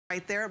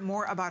Right there,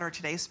 more about our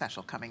today's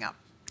special coming up.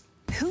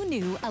 Who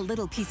knew a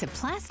little piece of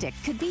plastic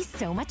could be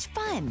so much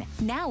fun?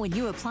 Now when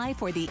you apply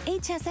for the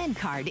HSN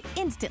card,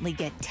 instantly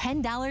get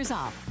 $10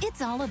 off.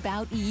 It's all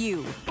about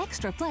you.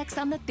 Extra flex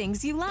on the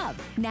things you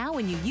love. Now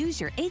when you use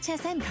your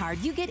HSN card,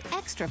 you get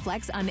extra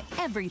flex on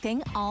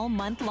everything all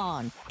month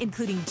long,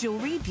 including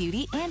jewelry,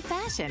 beauty, and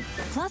fashion.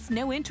 Plus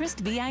no interest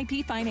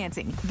VIP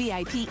financing,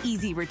 VIP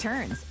easy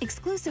returns,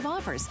 exclusive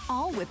offers,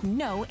 all with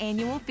no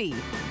annual fee.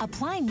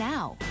 Apply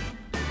now.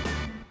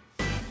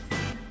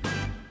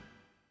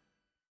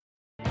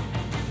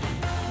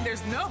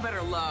 There's no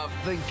better love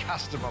than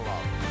customer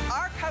love.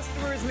 Our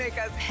customers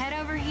make us head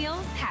over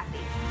heels happy.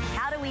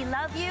 How do we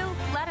love you?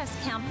 Let us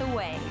count the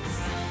ways.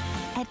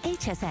 At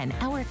HSN,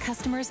 our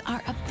customers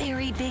are a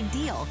very big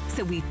deal,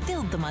 so we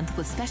filled the month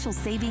with special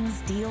savings,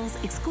 deals,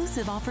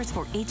 exclusive offers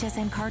for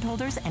HSN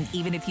cardholders, and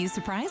even a few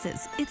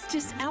surprises. It's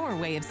just our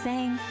way of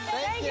saying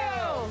thank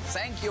you.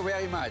 Thank you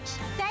very much.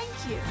 Thank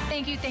you.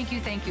 Thank you, thank you,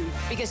 thank you.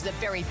 Because the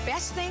very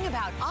best thing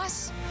about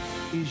us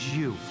is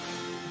you.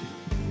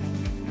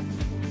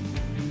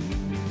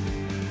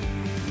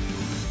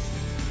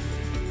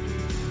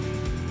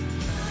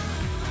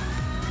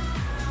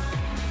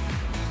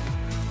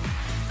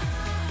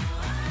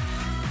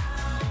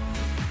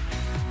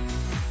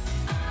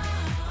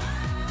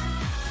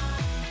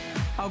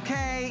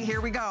 Okay,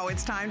 here we go.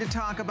 It's time to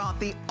talk about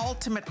the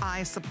Ultimate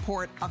Eye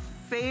Support, a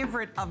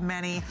favorite of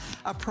many,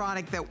 a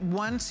product that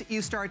once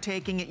you start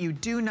taking it, you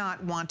do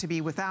not want to be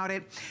without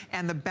it.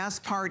 And the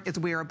best part is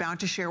we are about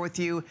to share with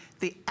you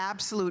the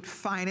absolute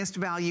finest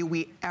value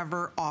we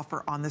ever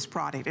offer on this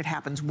product. It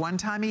happens one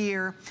time a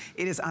year.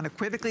 It is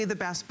unequivocally the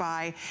best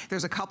buy.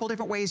 There's a couple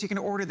different ways you can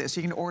order this.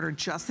 You can order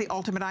just the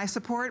Ultimate Eye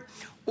Support,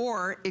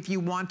 or if you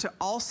want to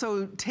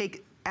also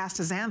take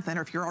astaxanthin,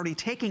 or if you're already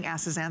taking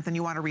astaxanthin,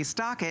 you want to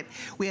restock it,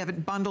 we have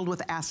it bundled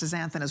with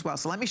astaxanthin as well.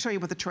 So let me show you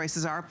what the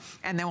choices are,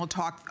 and then we'll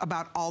talk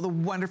about all the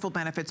wonderful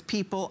benefits.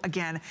 People,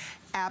 again,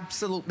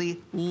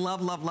 absolutely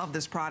love, love, love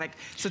this product.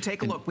 So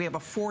take a look. We have a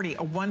 40,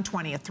 a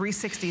 120, a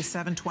 360, a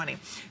 720.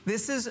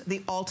 This is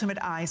the Ultimate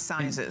Eye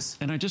sizes.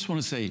 And I just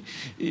want to say,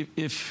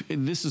 if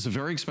this is a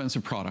very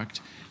expensive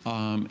product,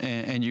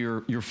 and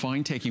you're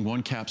fine taking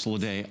one capsule a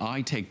day.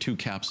 I take 2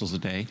 capsules a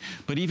day,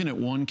 but even at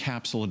 1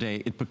 capsule a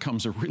day, it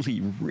becomes a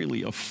really,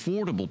 really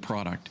affordable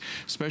product,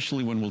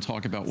 especially when we'll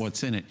talk about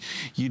what's in it.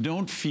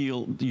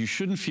 You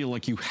shouldn't feel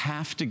like you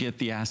have to get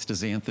the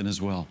astaxanthin as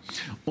well.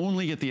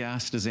 Only get the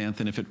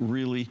astaxanthin if it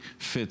really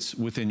fits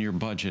within your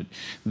budget.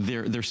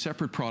 They're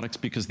separate products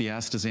because the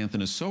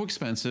astaxanthin is so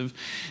expensive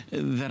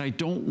that I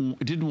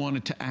didn't want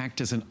it to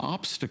act as an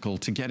obstacle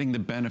to getting the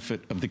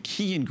benefit of the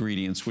key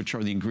ingredients, which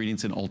are the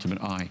ingredients in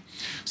Ultimate Eye.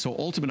 So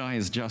Ultimate Eye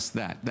is just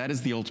that. That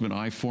is the Ultimate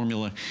Eye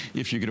formula.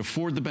 If you could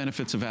afford the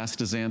benefits of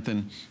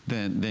astaxanthin,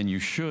 then you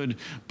should.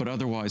 But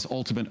otherwise,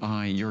 Ultimate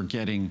Eye, you're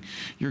getting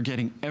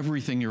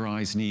everything your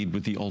eyes need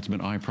with the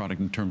Ultimate Eye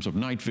product in terms of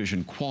night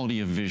vision,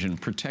 quality of vision,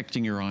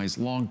 protecting your eyes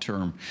long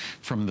term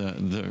from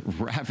the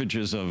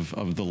ravages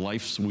of the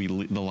lives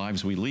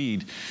we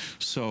lead.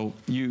 So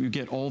you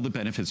get all the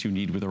benefits you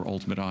need with our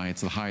Ultimate Eye.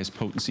 It's the highest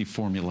potency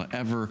formula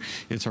ever.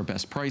 It's our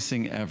best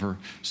pricing ever.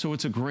 So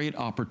it's a great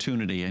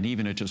opportunity. And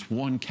even at just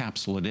 1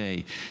 capsule a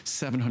day,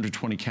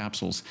 720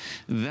 capsules,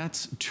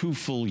 that's 2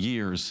 full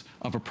years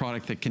of a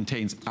product that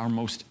contains our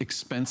most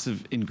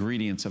expensive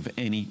ingredients of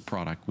any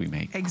product we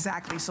make.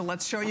 Exactly. So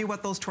let's show you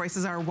what those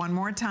choices are one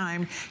more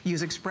time.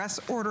 Use express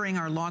ordering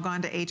or log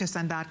on to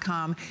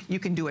hsn.com. You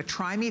can do a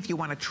try me if you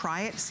want to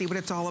try it, see what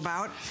it's all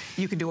about.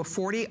 You can do a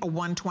 40, a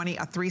 120,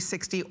 a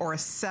 360, or a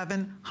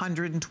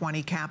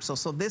 720 capsule.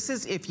 So this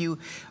is if you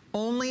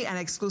only and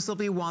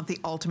exclusively want the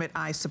Ultimate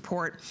Eye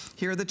Support.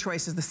 Here are the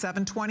choices. The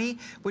 720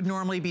 would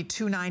normally be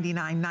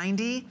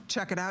 $299.90.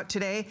 Check it out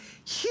today.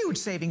 Huge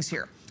savings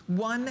here.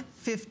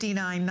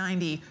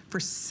 $159.90 for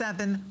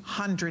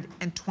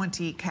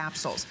 720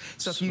 capsules.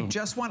 So if you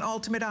just want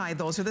Ultimate Eye,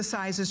 those are the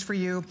sizes for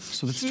you.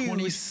 So that's huge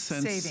 20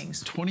 cents,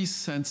 savings. 20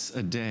 cents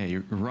a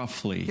day,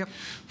 roughly, yep,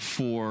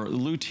 for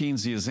lutein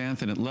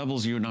zeaxanthin at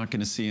levels you're not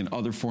going to see in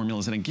other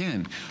formulas. And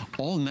again,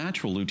 all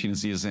natural lutein and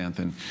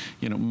zeaxanthin.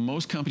 You know,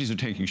 most companies are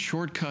taking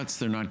shortcuts.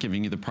 They're not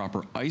giving you the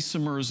proper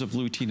isomers of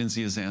lutein and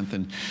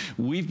zeaxanthin.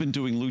 We've been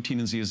doing lutein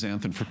and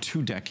zeaxanthin for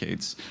 2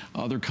 decades.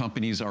 Other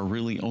companies are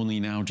really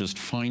only now just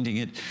finding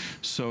it.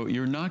 So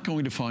you're not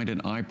going to find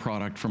an eye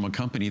product from a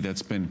company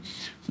that's been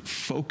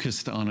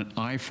focused on an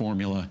eye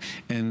formula,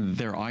 and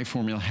their eye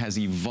formula has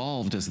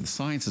evolved as the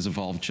science has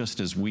evolved, just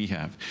as we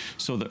have.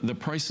 So the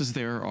prices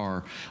there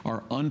are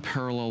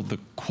unparalleled, the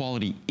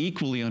quality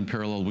equally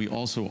unparalleled. We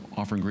also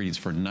offer ingredients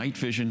for night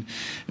vision.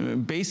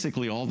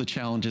 Basically all the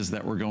challenges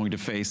that we're going to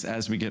face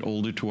as we get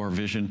older to our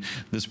vision,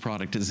 this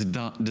product is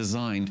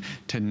designed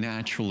to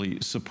naturally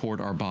support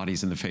our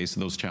bodies in the face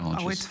of those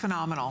challenges. Oh, it's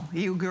phenomenal.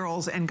 You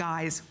girls and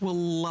guys will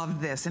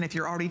love this. And if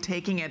you're already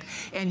taking it, it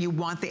and you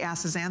want the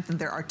astaxanthin,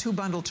 there are 2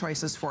 bundle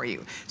choices for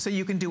you. So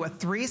you can do a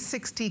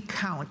 360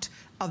 count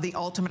of the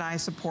Ultimate Eye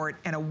Support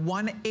and a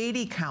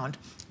 180 count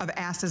of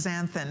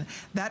astaxanthin.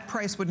 That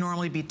price would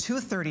normally be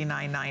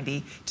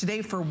 $239.90.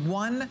 Today for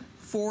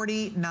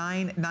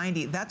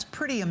 $149.90. That's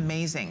pretty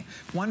amazing.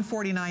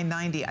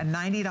 $149.90, a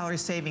 $90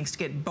 savings to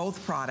get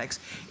both products.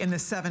 In the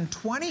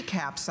 720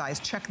 cap size,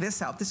 check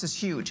this out. This is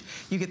huge.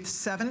 You get the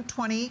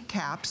 720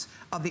 caps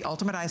of the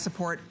Ultimate Eye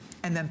Support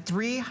and then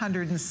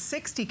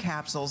 360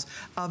 capsules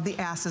of the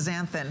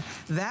astaxanthin.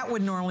 That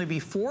would normally be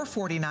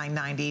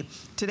 $449.90.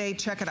 Today,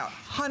 check it out,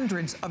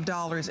 hundreds of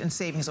dollars in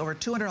savings, over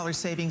 $200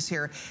 savings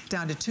here,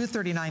 down to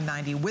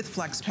 $239.90 with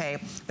FlexPay.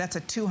 That's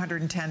a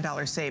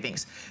 $210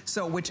 savings.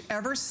 So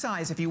whichever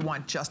size, if you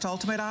want just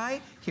Ultimate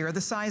Eye, here are the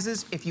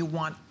sizes. If you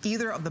want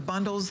either of the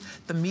bundles,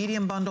 the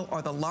medium bundle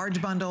or the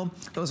large bundle,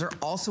 those are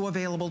also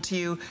available to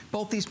you.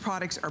 Both these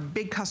products are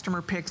big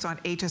customer picks on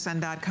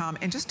hsn.com.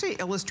 And just to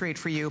illustrate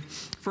for you,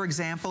 for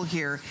example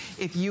here,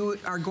 if you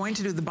are going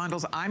to do the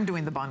bundles, I'm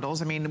doing the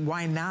bundles. I mean,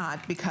 why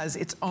not? Because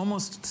it's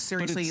almost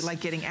seriously like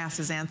getting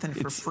astaxanthin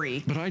for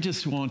free. But I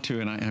just want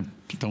to, and I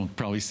don't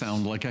probably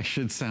sound like I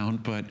should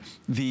sound, but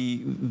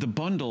the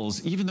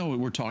bundles, even though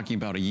we're talking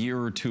about a year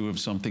or two of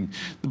something,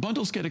 the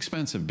bundles get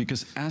expensive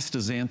because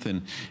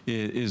astaxanthin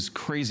is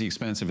crazy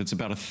expensive. It's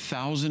about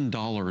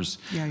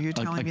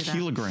 $1,000 a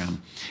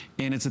kilogram.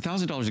 And it's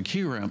 $1,000 a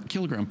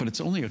kilogram, but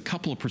it's only a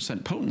couple of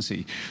 %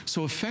 potency.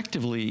 So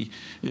effectively,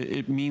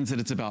 it means that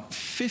it's about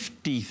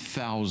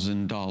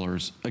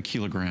 $50,000 a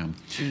kilogram.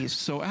 Jeez.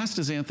 So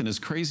astaxanthin is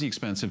crazy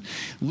expensive.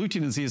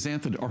 Lutein and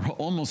zeaxanthin are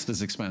almost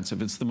as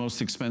expensive. It's the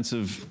most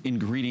expensive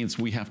ingredients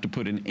we have to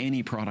put in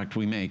any product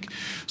we make.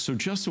 So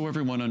just so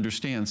everyone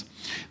understands,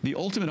 the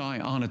Ultimate Eye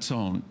on its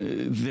own,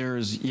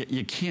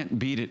 you can't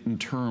beat it in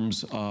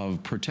terms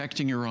of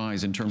protecting your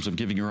eyes, in terms of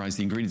giving your eyes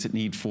the ingredients it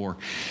need for.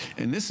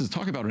 And this is,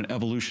 talk about an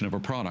evolution of a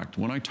product.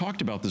 When I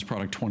talked about this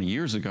product 20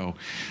 years ago,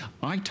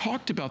 I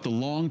talked about the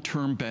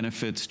long-term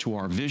benefits to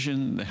our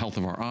vision, the health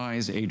of our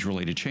eyes,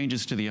 age-related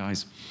changes to the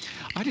eyes.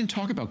 I didn't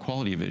talk about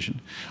quality of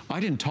vision. I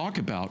didn't talk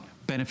about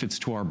benefits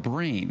to our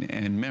brain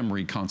and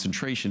memory,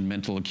 concentration,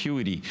 mental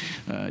acuity,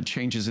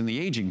 changes in the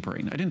aging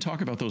brain. I didn't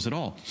talk about those at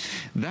all.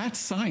 That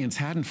science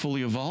hadn't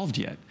fully evolved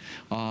yet.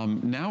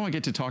 Now I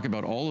get to talk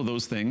about all of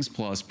those things,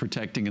 plus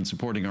protecting and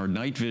supporting our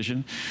night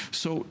vision.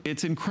 So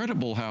it's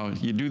incredible how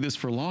you do this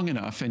for long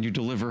enough and you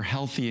deliver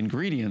healthy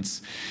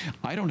ingredients.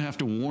 I don't have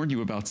to warn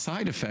you about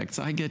side effects.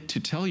 I get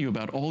to tell you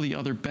about all the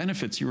other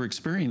benefits you're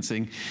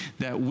experiencing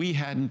that we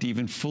hadn't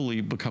even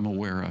fully become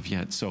aware of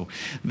yet. So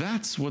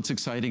that's what's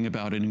exciting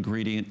about an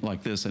ingredient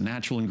like this, a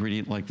natural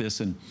ingredient like this.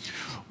 And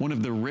one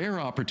of the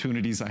rare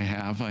opportunities I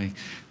have, I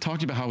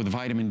talked about how with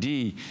vitamin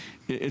D,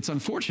 it's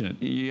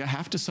unfortunate. You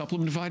have to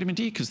supplement vitamin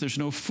D because there's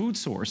no food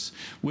source.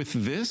 With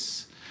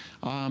this,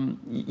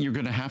 you're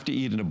going to have to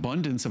eat an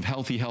abundance of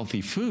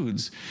healthy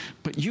foods,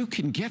 but you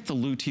can get the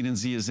lutein and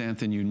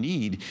zeaxanthin you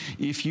need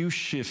if you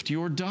shift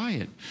your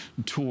diet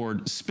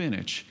toward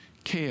spinach,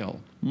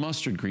 kale,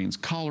 mustard greens,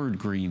 collard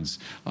greens,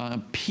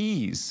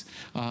 peas,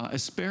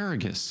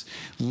 asparagus,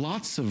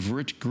 lots of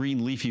rich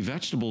green leafy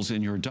vegetables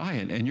in your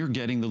diet, and you're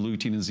getting the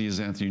lutein and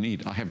zeaxanthin you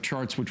need. I have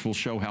charts which will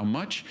show how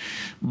much,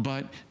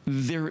 but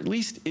there at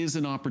least is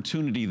an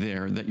opportunity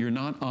there that you're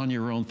not on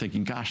your own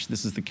thinking, gosh,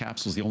 this is the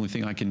capsule's the only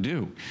thing I can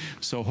do.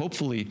 So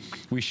hopefully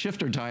we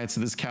shift our diet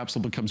so this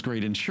capsule becomes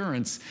great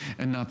insurance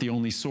and not the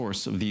only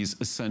source of these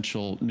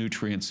essential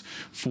nutrients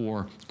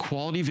for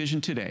quality vision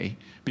today,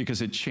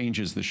 because it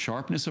changes the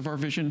sharpness of our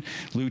vision.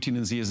 Lutein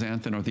and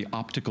zeaxanthin are the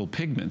optical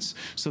pigments.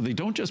 So they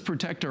don't just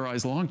protect our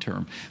eyes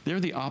long-term. They're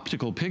the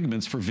optical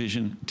pigments for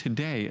vision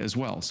today as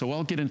well. So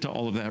I'll get into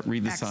all of that,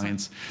 read the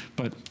science.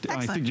 But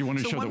I think you want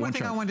to show the one chart. One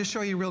thing I wanted to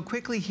show you real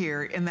quickly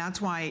here, and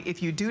that's why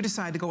if you do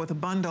decide to go with a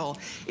bundle,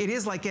 it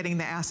is like getting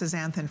the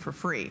astaxanthin for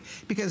free.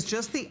 Because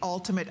just the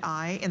Ultimate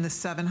Eye in the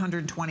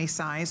 720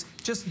 size,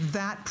 just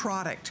that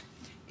product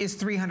is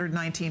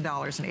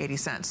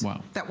 $319.80.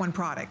 Wow. That one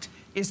product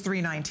is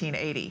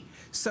 $319.80.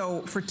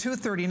 So for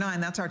 $239,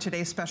 that's our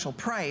today's special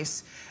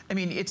price. I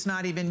mean, it's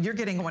not even, you're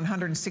getting a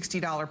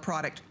 $160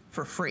 product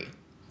for free.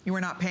 You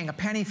are not paying a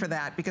penny for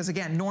that because,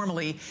 again,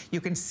 normally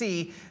you can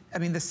see, I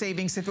mean, the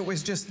savings, if it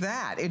was just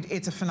that,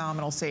 it's a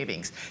phenomenal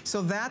savings.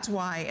 So that's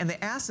why, and the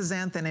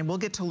astaxanthin, and we'll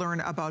get to learn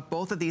about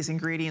both of these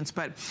ingredients,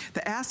 but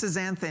the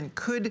astaxanthin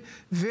could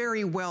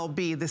very well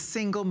be the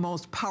single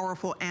most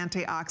powerful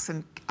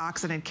antioxidant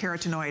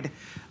carotenoid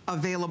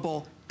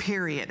available,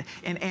 period.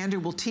 And Andrew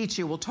will teach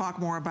you, we'll talk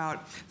more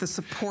about the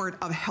support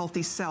of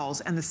healthy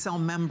cells and the cell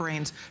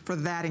membranes for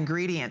that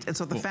ingredient. And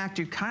so the fact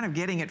you're kind of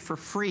getting it for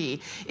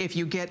free, if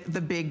you get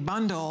the big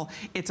bundle,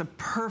 it's a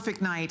perfect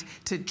night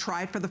to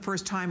try it for the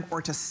first time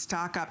or to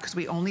stock up, because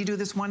we only do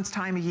this one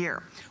time a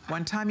year.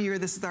 One time a year,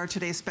 this is our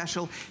today's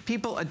special.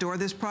 People adore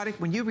this product.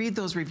 When you read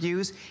those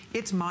reviews,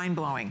 it's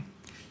mind-blowing.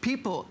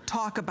 People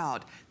talk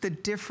about the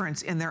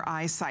difference in their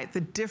eyesight,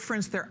 the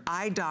difference their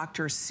eye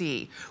doctors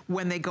see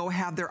when they go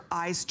have their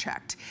eyes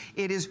checked.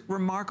 It is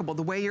remarkable,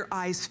 the way your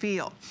eyes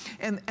feel.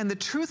 And the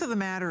truth of the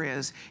matter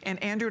is,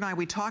 and Andrew and I,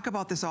 we talk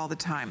about this all the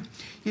time,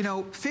 you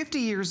know, 50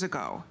 years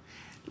ago,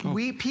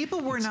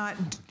 people were not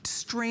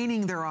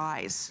straining their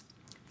eyes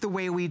the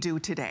way we do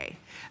today.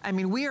 I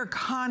mean, we are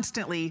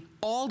constantly,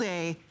 all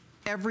day,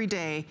 every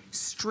day,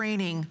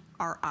 straining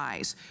our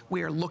eyes.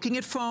 We are looking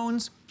at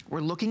phones,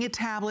 we're looking at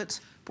tablets,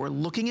 we're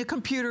looking at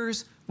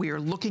computers, we are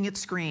looking at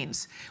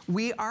screens.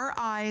 Our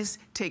eyes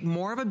take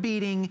more of a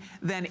beating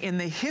than in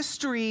the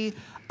history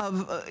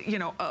of, you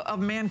know, of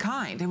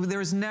mankind.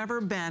 There's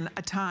never been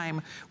a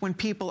time when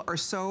people are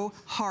so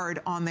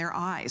hard on their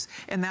eyes.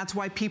 And that's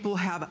why people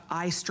have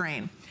eye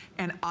strain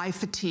and eye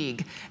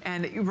fatigue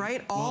and,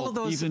 right, all of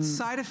those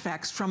side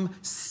effects from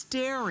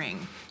staring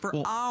for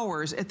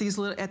hours at these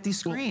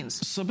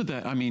screens. Some of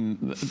that, I mean,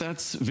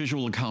 that's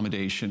visual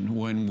accommodation.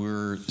 When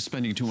we're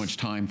spending too much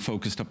time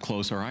focused up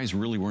close, our eyes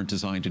really weren't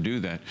designed to do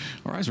that.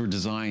 Our eyes were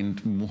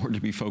designed more to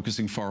be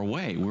focusing far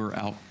away. We're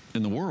out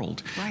in the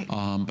world. Right.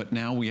 But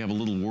now we have a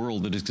little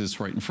world that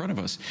exists right in front of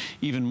us.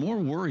 Even more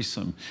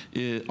worrisome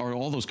are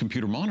all those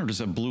computer monitors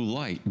have blue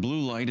light. Blue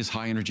light is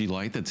high energy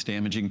light that's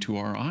damaging to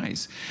our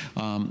eyes.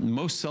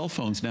 Most cell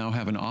phones now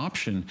have an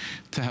option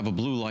to have a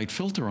blue light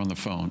filter on the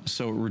phone,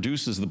 so it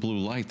reduces the blue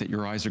light that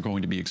your eyes are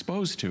going to be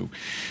exposed to.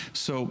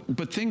 So,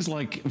 but things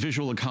like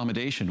visual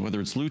accommodation,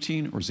 whether it's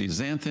lutein or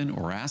zeaxanthin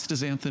or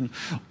astaxanthin,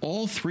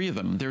 all three of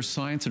them, there's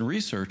science and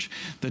research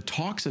that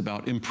talks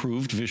about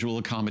improved visual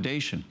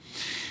accommodation.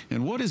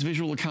 And what is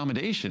visual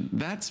accommodation?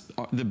 That's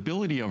the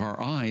ability of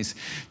our eyes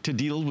to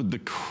deal with the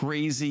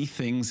crazy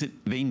things that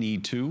they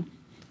need to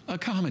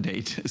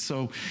accommodate.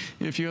 So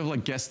if you have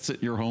like guests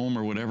at your home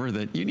or whatever,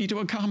 that you need to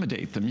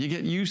accommodate them. You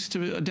get used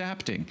to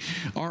adapting.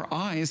 Our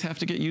eyes have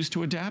to get used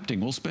to adapting.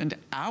 We'll spend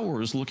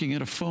hours looking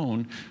at a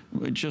phone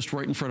just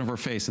right in front of our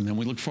face, and then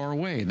we look far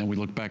away, and then we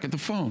look back at the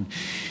phone.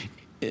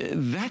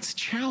 That's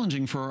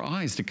challenging for our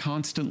eyes to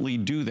constantly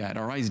do that.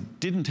 Our eyes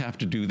didn't have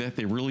to do that.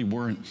 They really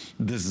weren't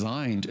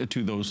designed to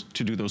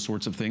do those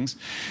sorts of things.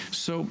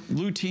 So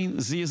lutein,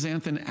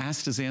 zeaxanthin,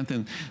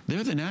 astaxanthin,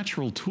 they're the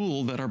natural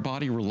tool that our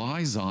body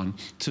relies on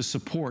to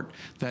support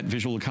that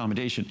visual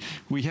accommodation.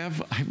 We have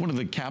one of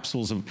the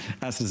capsules of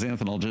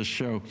astaxanthin I'll just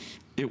show.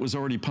 It was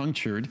already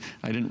punctured,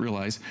 I didn't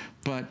realize,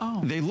 but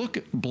they look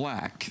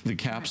black, the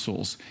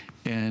capsules,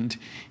 and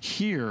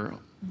here,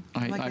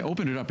 I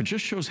opened it up. It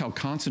just shows how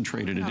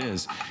concentrated it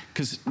is.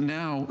 Because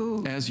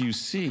now, as you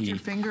see... Your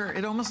finger,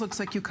 it almost looks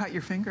like you cut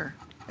your finger.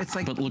 It's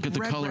like, but look at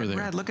the color there.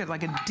 Red. Look at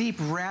like a deep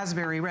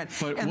raspberry red.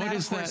 But and what that,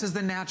 is of course, is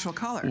the natural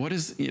color. What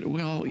is it?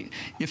 Well,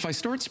 if I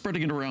start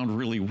spreading it around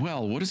really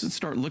well, what does it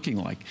start looking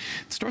like?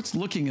 It starts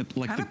looking at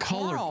like the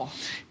color. Coral.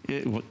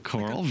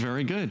 Coral,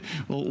 very good.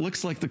 Well, it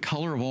looks like the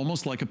color of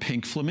almost like a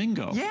pink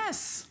flamingo.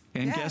 Yes.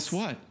 And guess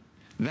what?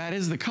 That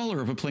is the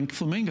color of a pink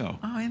flamingo.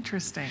 Oh,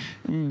 interesting.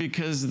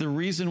 Because the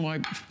reason why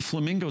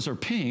flamingos are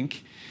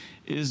pink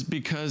is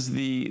because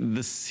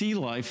the sea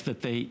life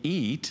that they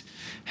eat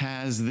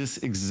has this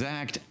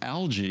exact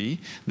algae.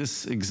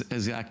 This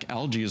exact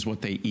algae is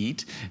what they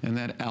eat, and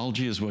that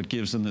algae is what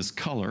gives them this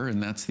color,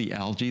 and that's the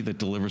algae that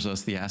delivers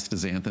us the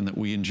astaxanthin that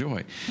we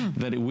enjoy.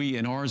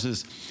 And ours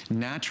is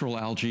natural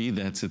algae.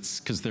 It's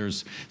because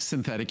there's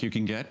synthetic you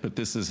can get, but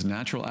this is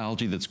natural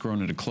algae that's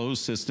grown in a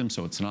closed system,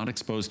 so it's not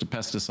exposed to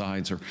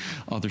pesticides or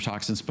other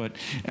toxins. But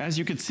as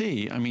you can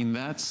see, I mean,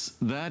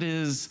 that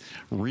is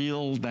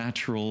real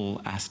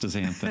natural astaxanthin.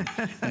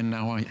 And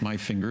now my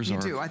fingers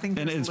are. I think.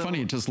 And it's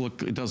funny. It does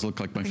look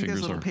like my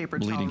fingers are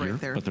bleeding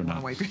here, but they're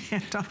not. Wipe your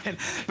hand on it.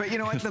 But you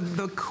know what?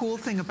 The cool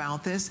thing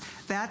about this,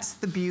 that's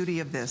the beauty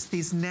of this.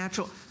 These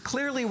natural.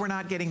 Clearly, we're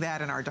not getting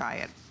that in our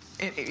diet.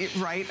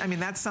 Right? I mean,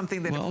 that's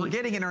something that if we're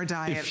getting in our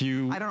diet,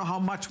 I don't know how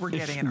much we're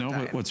getting in our diet.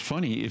 No, but what's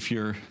funny,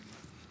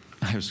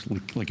 I was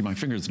licking my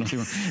fingers, nothing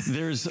wrong.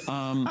 There's,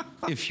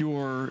 if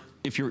you're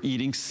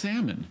eating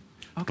salmon,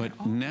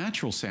 but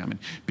natural salmon,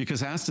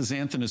 because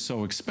astaxanthin is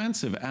so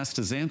expensive.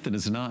 Astaxanthin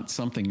is not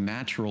something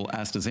natural.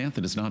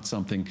 Astaxanthin is not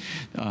something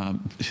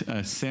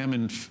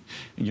salmon,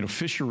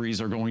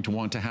 fisheries are going to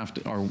want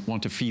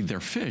to feed their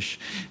fish.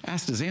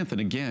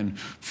 Astaxanthin, again,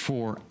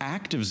 for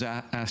active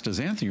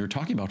astaxanthin, you're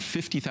talking about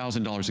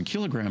 $50,000 a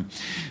kilogram.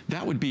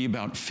 That would be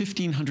about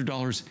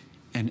 $1,500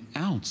 an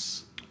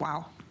ounce.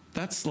 Wow.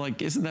 That's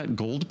like, isn't that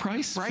gold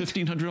price? Right.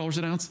 $1,500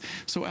 an ounce.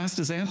 So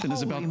astaxanthin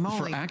is about,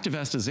 for active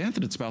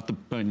astaxanthin, it's about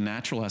the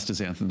natural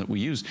astaxanthin that we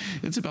use.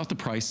 It's about the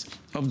price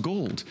of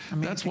gold.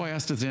 Amazing. That's why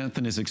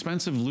astaxanthin is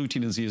expensive.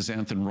 Lutein and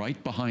zeaxanthin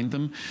right behind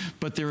them.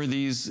 But there are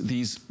these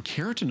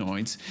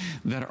carotenoids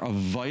that are a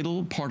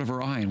vital part of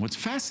our eye. And what's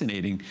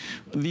fascinating,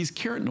 these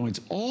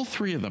carotenoids, all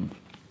three of them,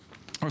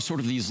 are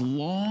sort of these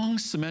long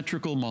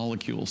symmetrical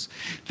molecules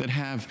that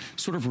have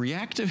sort of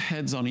reactive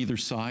heads on either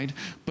side,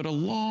 but a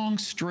long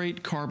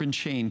straight carbon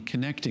chain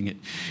connecting it.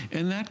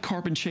 And that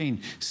carbon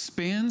chain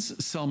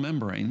spans cell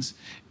membranes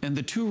and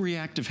the two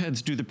reactive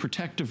heads do the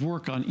protective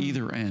work on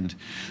either end.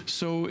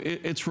 So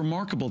it's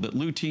remarkable that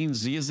lutein,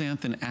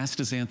 zeaxanthin,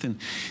 astaxanthin,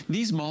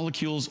 these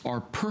molecules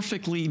are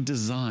perfectly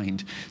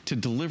designed to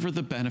deliver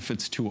the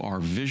benefits to our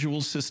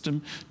visual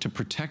system, to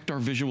protect our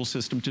visual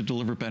system, to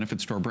deliver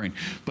benefits to our brain.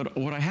 But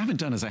what I haven't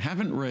done is I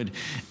haven't read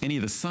any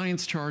of the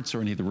science charts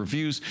or any of the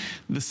reviews.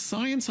 The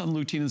science on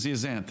lutein and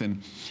zeaxanthin,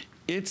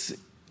 it's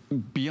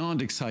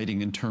beyond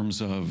exciting in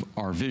terms of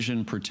our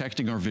vision,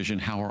 protecting our vision,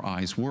 how our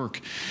eyes work.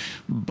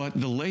 But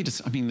the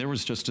latest, I mean, there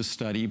was just a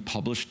study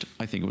published,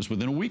 I think it was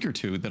within a week or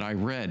two, that I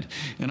read,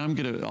 and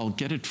I'll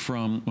get it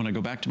from, when I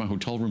go back to my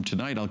hotel room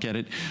tonight, I'll get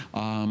it.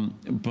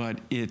 But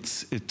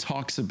it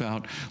talks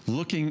about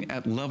looking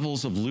at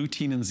levels of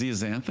lutein and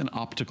zeaxanthin,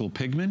 optical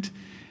pigment,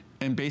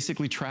 and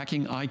basically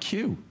tracking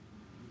IQ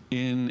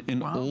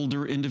in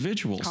older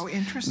individuals. How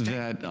interesting.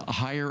 That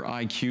higher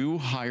IQ,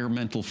 higher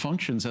mental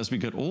functions as we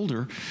get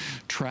older,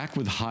 track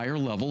with higher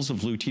levels of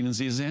lutein and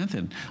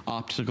zeaxanthin,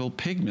 optical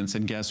pigments.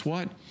 And guess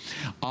what?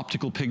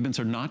 Optical pigments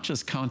are not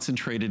just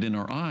concentrated in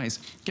our eyes.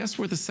 Guess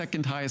where the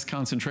second highest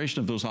concentration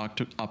of those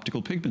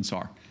optical pigments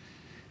are?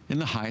 In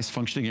the highest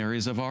functioning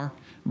areas of our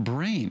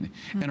brain.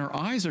 And our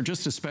eyes are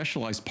just a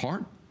specialized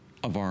part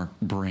of our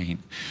brain.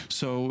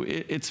 So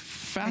it's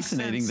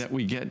fascinating that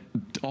we get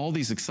all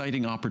these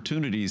exciting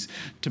opportunities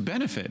to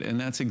benefit, and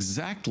that's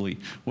exactly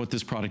what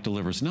this product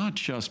delivers. Not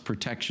just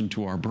protection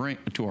to our brain,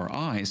 to our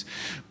eyes,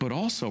 but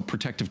also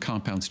protective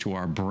compounds to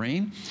our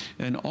brain,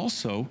 and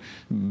also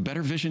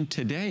better vision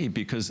today,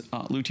 because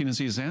lutein and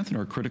zeaxanthin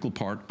are a critical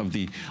part of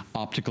the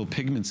optical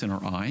pigments in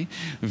our eye.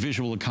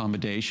 Visual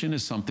accommodation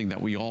is something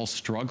that we all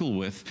struggle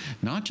with,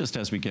 not just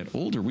as we get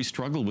older, we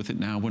struggle with it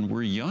now when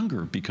we're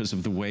younger because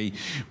of the way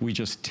we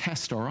just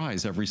test our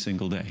eyes every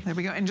single day. There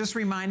we go. And just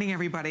reminding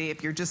everybody,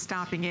 if you're just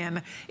stopping in,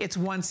 it's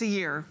once a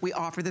year we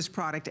offer this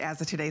product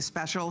as a today's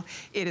special.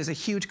 It is a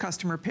huge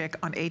customer pick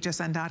on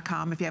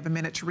hsn.com. If you have a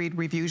minute to read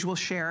reviews, we'll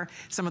share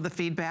some of the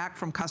feedback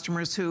from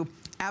customers who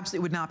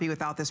absolutely would not be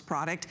without this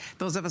product.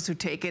 Those of us who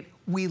take it,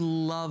 we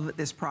love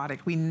this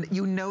product.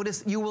 You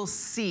notice, you will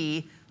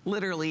see,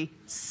 literally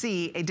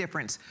see a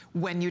difference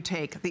when you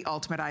take the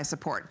Ultimate Eye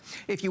Support.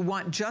 If you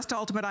want just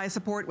Ultimate Eye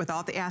Support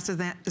without the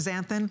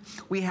astaxanthin,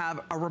 we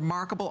have a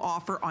remarkable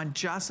offer on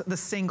just the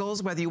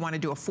singles, whether you want to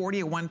do a 40,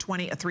 a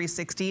 120, a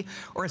 360,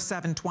 or a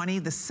 720.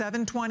 The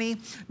 720,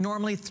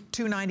 normally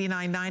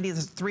 $299.90, this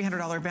is a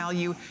 $300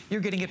 value.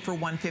 You're getting it for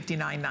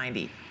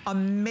 $159.90.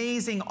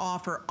 Amazing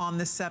offer on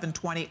the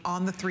 720,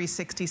 on the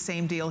 360,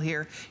 same deal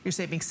here. You're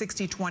saving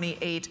 $60,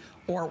 $28,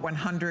 or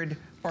 $100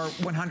 or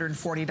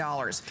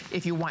 $140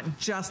 if you want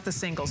just the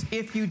singles.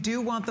 If you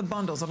do want the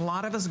bundles, and a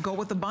lot of us go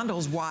with the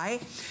bundles,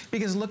 why?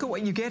 Because look at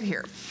what you get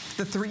here.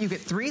 You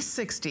get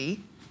 360,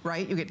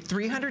 right? You get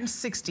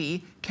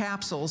 360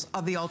 capsules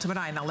of the Ultimate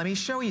Eye. Now let me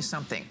show you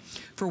something.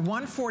 For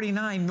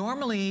 $149,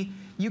 normally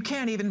you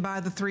can't even buy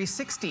the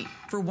 360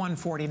 for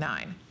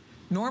 $149.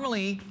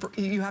 Normally,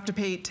 you have to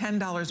pay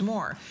 $10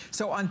 more.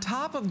 So on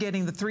top of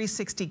getting the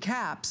 360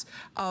 caps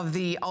of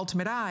the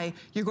Ultimate Eye,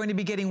 you're going to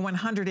be getting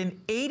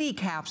 180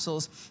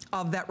 capsules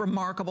of that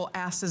remarkable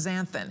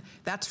astaxanthin.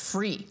 That's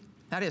free.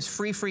 That is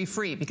free, free,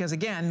 free, because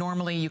again,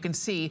 normally you can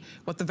see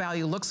what the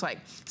value looks like.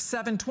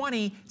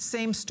 720,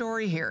 same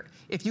story here.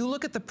 If you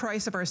look at the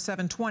price of our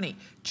 720,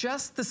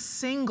 just the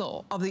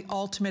single of the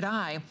Ultimate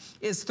Eye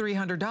is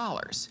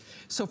 $300.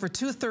 So for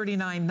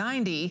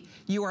 $239.90,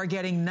 you are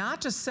getting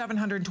not just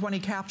 720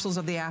 capsules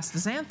of the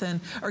astaxanthin,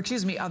 or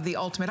excuse me, of the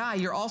Ultimate Eye,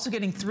 you're also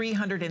getting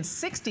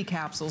 360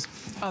 capsules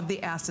of the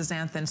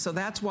astaxanthin. So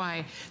that's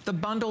why the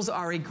bundles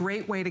are a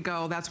great way to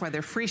go. That's why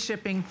they're free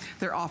shipping.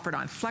 They're offered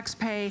on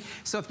FlexPay.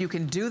 So if you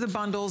can do the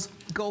bundles,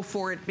 go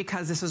for it,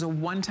 because this is a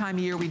one-time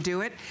year we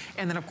do it.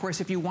 And then of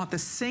course, if you want the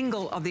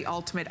single of the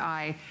Ultimate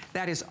Eye,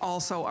 that is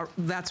also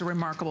that's a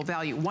remarkable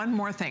value. One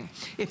more thing,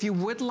 if you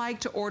would like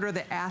to order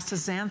the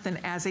astaxanthin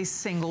as a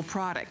single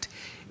product,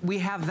 we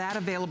have that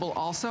available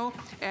also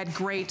at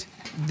great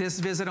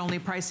visit-only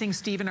pricing.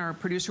 Stephen, our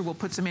producer, will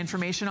put some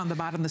information on the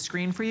bottom of the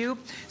screen for you.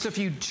 So if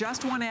you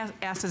just want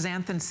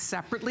astaxanthin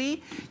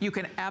separately, you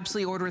can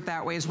absolutely order it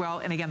that way as well.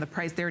 And again, the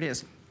price, there it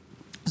is.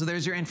 So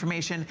there's your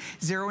information,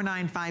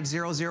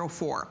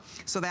 095004.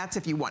 So that's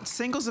if you want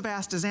singles of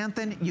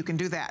astaxanthin, you can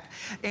do that.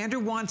 Andrew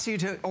wants you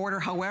to order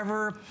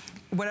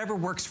whatever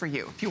works for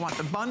you. If you want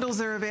the bundles,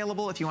 they're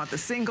available. If you want the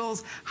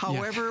singles,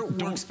 however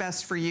works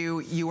best for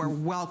you, you are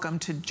welcome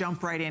to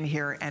jump right in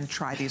here and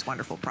try these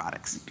wonderful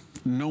products.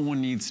 No one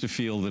needs to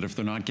feel that if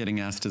they're not getting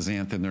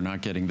astaxanthin, they're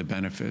not getting the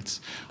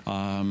benefits.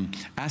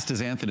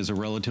 Astaxanthin is a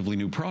relatively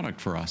new product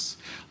for us.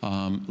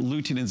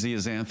 Lutein and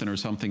zeaxanthin are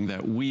something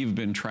that we've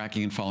been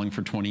tracking and following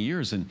for 20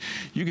 years, and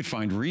you could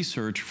find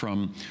research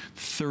from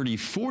 30,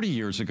 40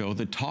 years ago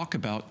that talk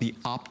about the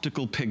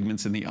optical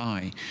pigments in the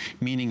eye,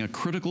 meaning a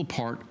critical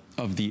part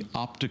of the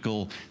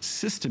optical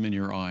system in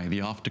your eye,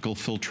 the optical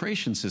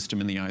filtration system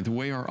in the eye, the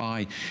way our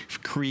eye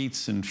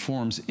creates and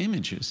forms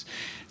images.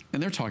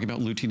 And they're talking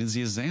about lutein and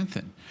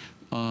zeaxanthin.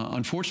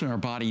 Unfortunately, our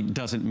body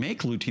doesn't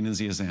make lutein and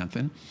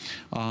zeaxanthin,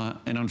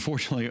 and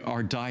unfortunately,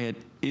 our diet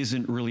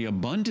isn't really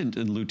abundant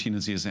in lutein and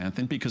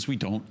zeaxanthin because we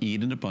don't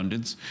eat an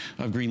abundance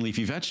of green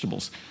leafy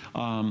vegetables.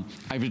 I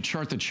have a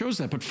chart that shows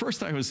that, but first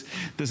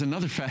there's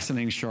another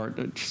fascinating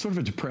chart, sort of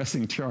a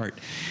depressing chart.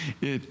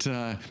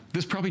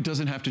 This probably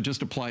doesn't have to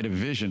just apply to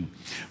vision,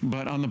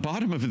 but on the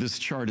bottom of this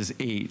chart is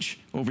age.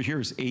 Over here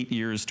is 8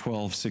 years,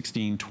 12,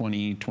 16,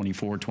 20,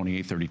 24,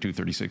 28, 32,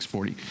 36,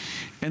 40.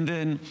 And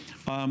then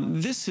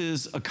this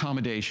is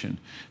accommodation.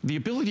 The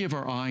ability of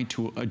our eye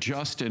to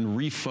adjust and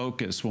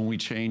refocus when we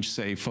change,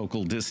 say,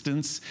 focal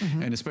distance,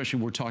 and especially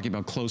we're talking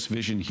about close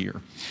vision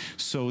here.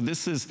 So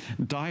this is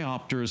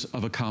diopters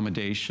of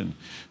accommodation.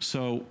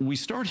 So we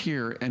start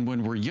here, and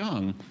when we're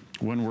young,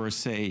 when we're,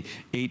 say,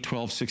 8,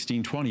 12,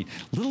 16, 20,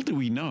 little do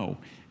we know,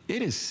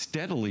 it is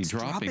steadily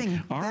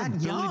dropping.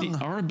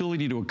 Our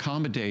ability to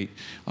accommodate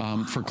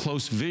for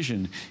close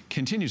vision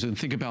continues. And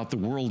think about the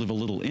world of a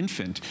little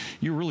infant.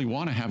 You really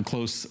want to have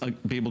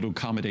be able to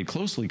accommodate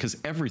closely because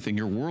everything,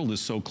 your world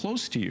is so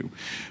close to you.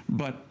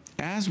 But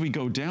as we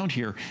go down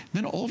here,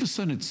 then all of a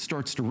sudden it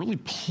starts to really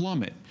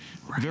plummet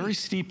very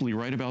steeply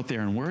right about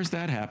there. And where is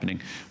that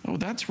happening? Oh,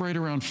 that's right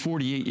around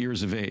 48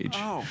 years of age.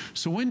 Oh.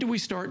 So when do we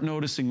start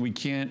noticing we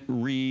can't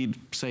read,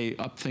 say,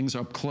 things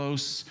up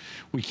close?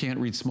 We can't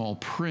read small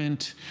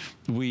print.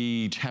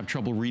 We have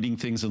trouble reading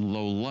things in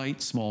low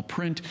light, small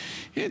print.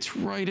 It's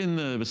right in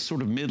the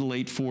sort of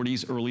mid-late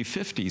 40s, early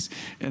 50s.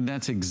 And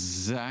that's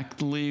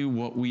exactly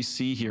what we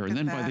see here. And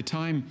then by the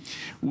time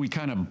we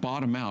kind of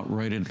bottom out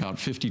right at about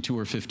 52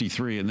 or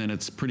 53, and then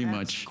it's pretty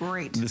much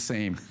the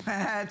same.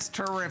 That's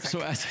terrific.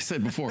 So as I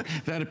said before,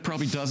 that it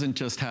probably doesn't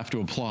just have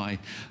to apply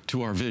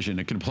to our vision.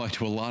 It can apply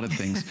to a lot of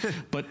things.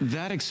 But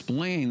that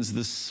explains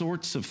the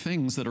sorts of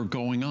things that are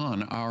going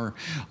on.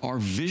 Our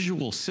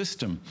visual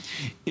system,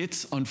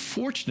 it's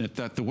unfortunate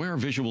that the way our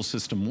visual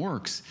system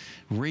works,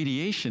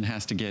 radiation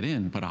has to get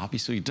in, but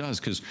obviously it does,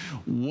 because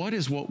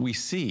what we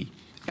see?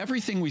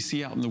 Everything we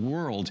see out in the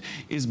world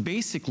is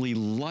basically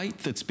light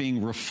that's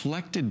being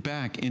reflected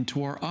back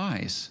into our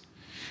eyes.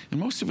 And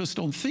most of us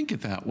don't think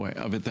it that way,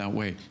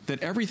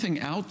 that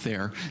everything out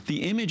there,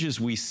 the images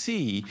we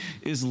see,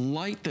 is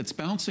light that's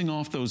bouncing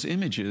off those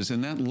images,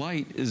 and that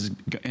light is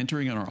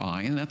entering in our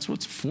eye, and that's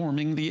what's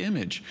forming the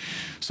image.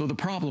 So the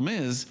problem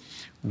is,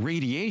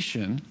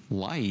 radiation,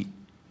 light,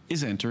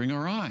 is entering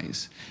our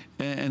eyes.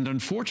 And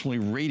unfortunately,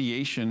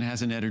 radiation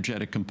has an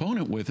energetic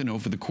component with it, and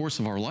over the course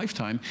of our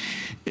lifetime,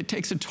 it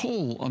takes a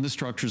toll on the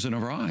structures in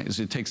our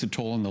eyes. It takes a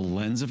toll on the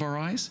lens of our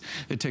eyes.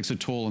 It takes a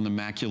toll on the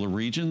macular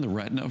region, the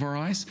retina of our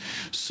eyes.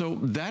 So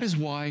that is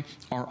why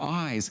our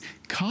eyes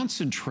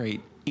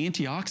concentrate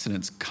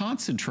antioxidants,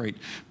 concentrate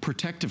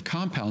protective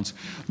compounds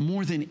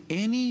more than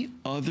any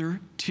other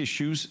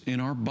tissues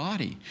in our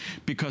body,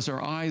 because our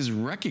eyes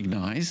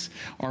recognize,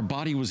 our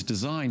body was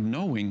designed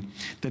knowing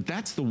that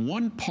that's the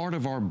one part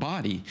of our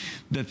body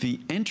that the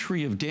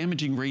entry of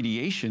damaging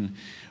radiation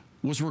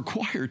was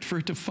required for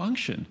it to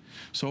function.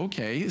 So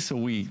okay,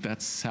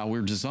 that's how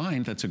we're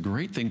designed. That's a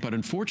great thing, but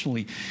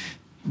unfortunately,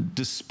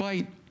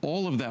 despite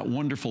all of that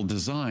wonderful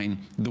design,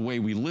 the way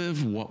we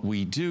live, what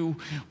we do,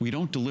 we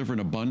don't deliver an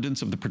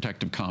abundance of the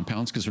protective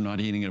compounds because we're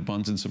not eating an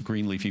abundance of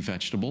green leafy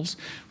vegetables,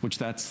 which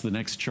that's the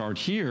next chart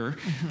here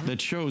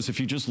that shows if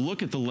you just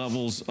look at the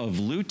levels of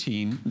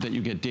lutein that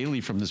you get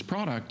daily from this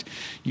product,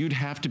 you'd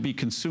have to be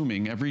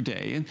consuming every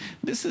day. And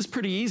this is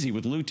pretty easy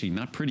with lutein,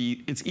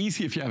 it's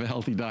easy if you have a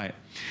healthy diet.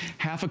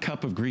 Half a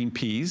cup of green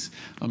peas,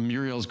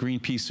 Muriel's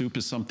green pea soup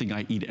is something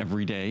I eat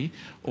every day,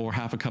 or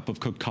half a cup of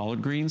cooked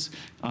collard greens,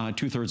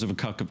 2/3 of a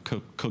cup of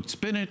cooked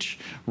spinach,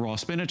 raw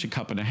spinach,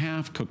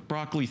 1.5 cups, cooked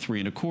broccoli,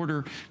 3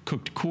 1/4,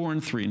 cooked corn,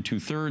 3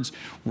 2/3,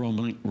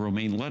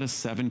 romaine lettuce,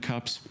 7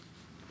 cups.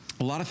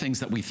 A lot of things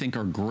that we think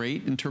are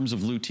great in terms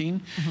of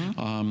lutein.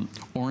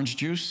 Orange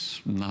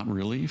juice, not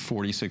really,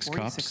 46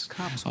 cups.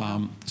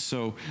 Wow.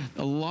 So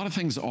a lot of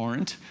things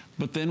aren't,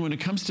 but then when it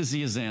comes to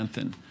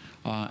zeaxanthin,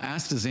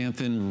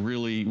 astaxanthin,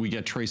 really, we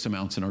get trace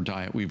amounts in our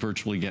diet. We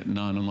virtually get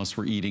none unless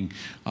we're eating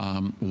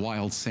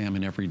wild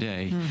salmon every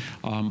day.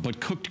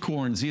 But cooked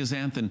corn,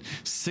 zeaxanthin,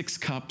 6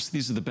 cups.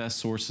 These are the best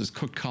sources.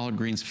 Cooked collard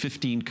greens,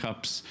 15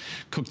 cups.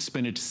 Cooked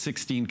spinach,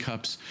 16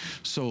 cups.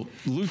 So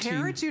lutein.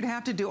 Carrots, you'd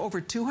have to do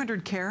over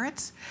 200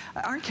 carrots?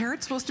 Aren't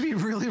carrots supposed to be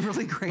really,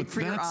 really great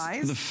for your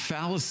eyes? That's the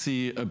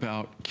fallacy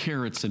about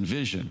carrots and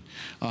vision.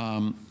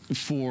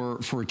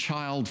 For a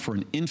child, for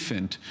an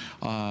infant,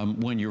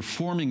 when you're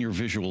forming your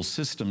visual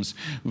systems,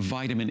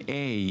 vitamin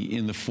A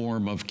in the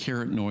form of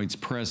carotenoids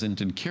present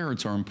in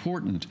carrots are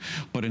important.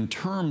 But in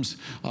terms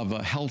of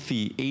a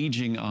healthy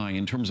aging eye,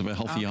 in terms of a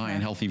healthy eye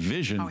and healthy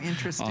vision,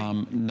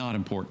 not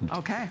important.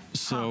 Okay.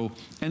 So,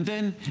 and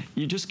then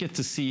you just get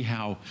to see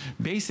how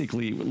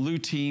basically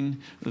lutein,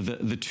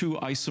 the 2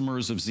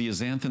 isomers of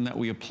zeaxanthin that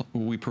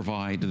we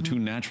provide, the 2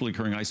 naturally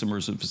occurring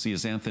isomers of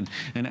zeaxanthin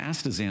and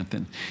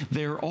astaxanthin,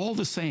 they're all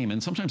the same.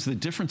 And sometimes the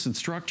difference in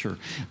structure,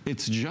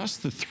 it's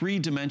just the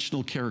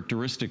 3-dimensional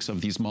characteristics characteristics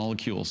of these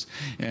molecules,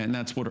 and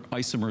that's what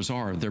isomers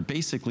are. They're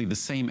basically the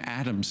same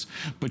atoms,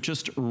 but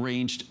just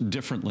arranged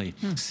differently.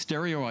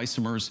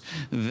 Stereoisomers,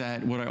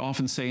 that what I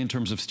often say in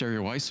terms of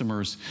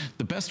stereoisomers,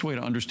 the best way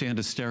to understand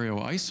a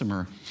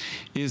stereoisomer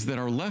is that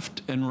our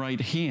left and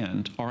right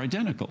hand are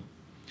identical,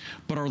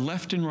 but our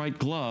left and right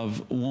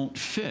glove won't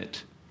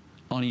fit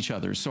on each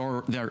other.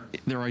 So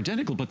they're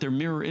identical, but they're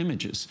mirror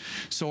images.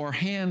 So our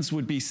hands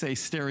would be, say,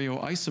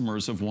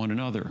 stereoisomers of one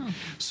another.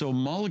 So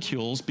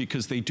molecules,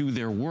 because they do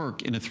their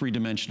work in a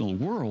three-dimensional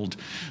world,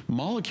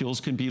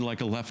 molecules can be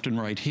like a left and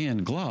right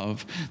hand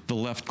glove. The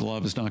left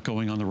glove is not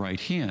going on the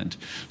right hand.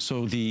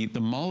 So the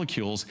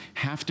molecules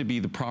have to be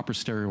the proper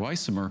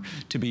stereoisomer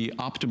to be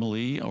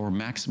optimally or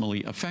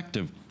maximally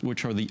effective,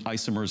 which are the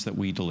isomers that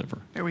we deliver.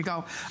 There we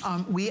go.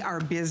 We are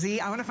busy.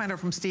 I want to find out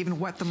from Stephen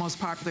what the most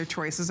popular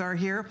choices are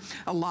here.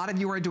 A lot of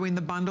you are doing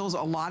the bundles.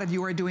 A lot of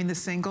you are doing the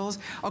singles.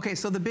 Okay,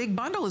 so the big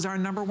bundle is our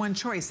 #1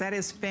 choice. That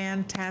is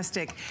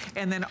fantastic.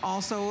 And then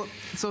also,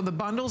 so the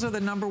bundles are the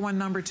 #1,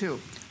 #2.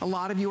 A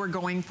lot of you are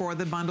going for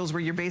the bundles where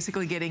you're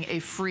basically getting a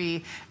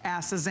free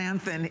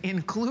astaxanthin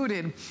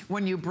included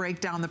when you break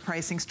down the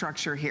pricing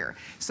structure here.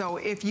 So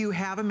if you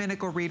have a minute,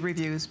 go read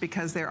reviews,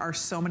 because there are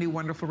so many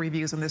wonderful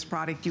reviews on this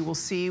product. You will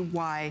see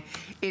why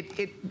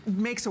it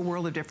makes a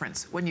world of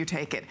difference when you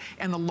take it.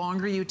 And the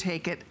longer you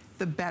take it,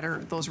 the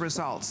better those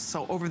results.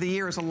 So over the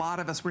years, a lot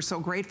of us were so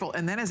grateful.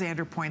 And then, as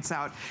Andrew points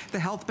out, the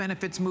health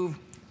benefits move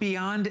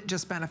beyond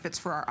just benefits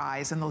for our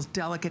eyes and those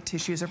delicate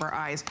tissues of our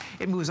eyes.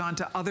 It moves on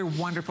to other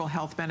wonderful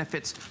health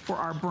benefits for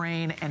our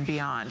brain and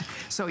beyond.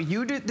 So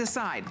you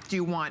decide, do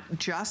you want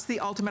just the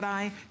Ultimate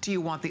Eye? Do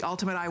you want the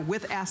Ultimate Eye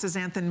with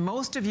astaxanthin?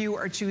 Most of you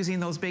are choosing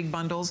those big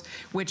bundles,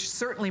 which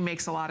certainly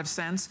makes a lot of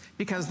sense,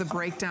 because the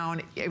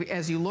breakdown,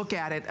 as you look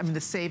at it, I mean, the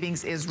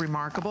savings is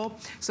remarkable.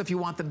 So if you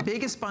want the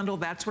biggest bundle,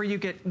 that's where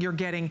you're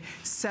getting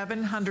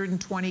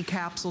 720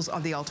 capsules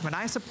of the Ultimate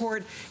Eye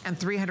Support and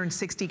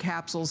 360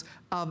 capsules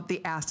of the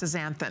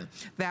astaxanthin.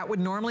 That would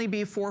normally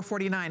be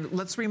 $449.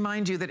 Let's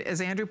remind you that,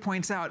 as Andrew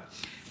points out,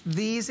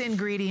 these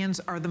ingredients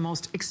are the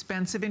most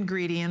expensive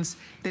ingredients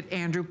that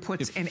Andrew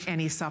puts in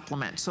any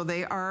supplement. So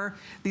these are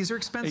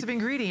expensive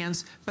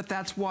ingredients, but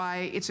that's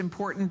why it's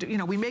important. You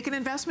know, we make an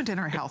investment in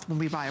our health when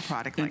we buy a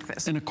product like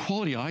this. And a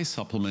quality eye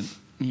supplement,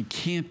 you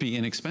can't be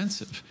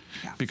inexpensive,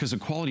 because a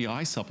quality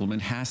eye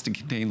supplement has to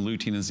contain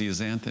lutein and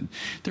zeaxanthin.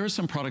 There are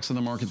some products on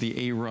the market,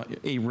 the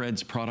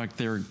A-Reds product,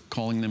 they're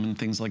calling them, and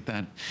things like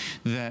that,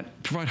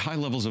 that provide high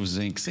levels of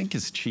zinc. Zinc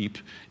is cheap,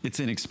 it's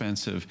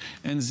inexpensive,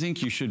 and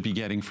zinc you should be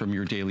getting from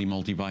your daily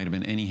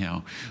multivitamin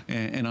anyhow.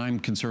 And I'm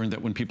concerned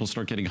that when people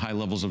start getting high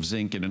levels of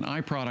zinc in an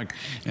eye product,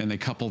 and they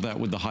couple that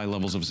with the high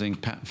levels of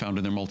zinc found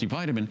in their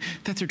multivitamin,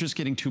 that they're just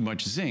getting too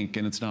much zinc,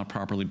 and it's not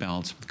properly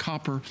balanced with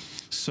copper.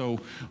 So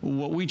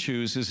what we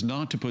choose is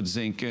not to put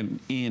zinc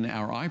in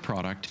our eye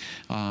product,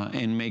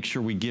 and make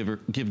sure we give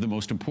the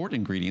most important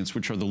ingredients,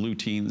 which are the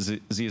lutein,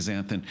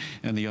 zeaxanthin,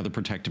 and the other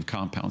protective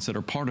compounds that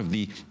are part of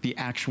the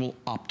actual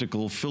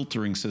optical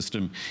filtering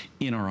system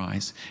in our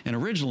eyes. And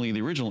originally,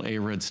 the original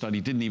A-Red study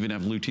didn't even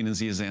have lutein and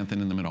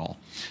zeaxanthin in them at all.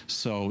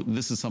 So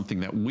this is something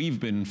that we've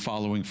been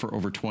following for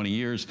over 20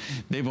 years.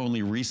 They've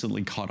only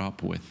recently caught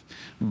up with.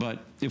 But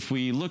if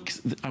we look,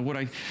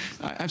 I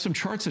have some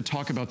charts that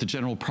talk about the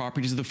general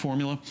properties of the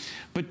formula,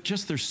 but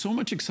just there's so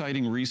much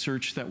exciting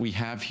research that we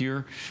have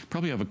here.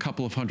 Probably have a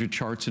couple of hundred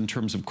charts in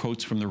terms of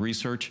quotes from the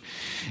research.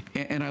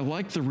 And I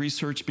like the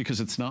research because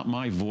it's not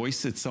my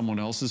voice, it's someone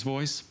else's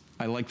voice.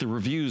 I like the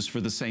reviews for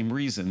the same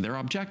reason. They're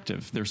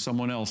objective. There's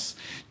someone else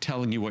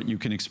telling you what you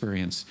can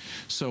experience.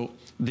 So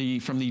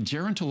from the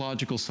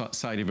Gerontological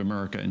Society of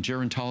America, and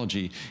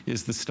gerontology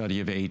is the study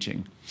of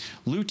aging.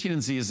 Lutein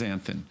and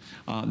zeaxanthin,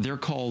 they're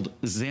called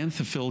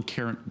xanthophyll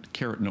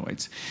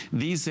carotenoids.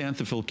 These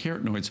xanthophyll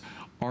carotenoids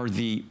are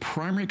the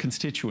primary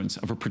constituents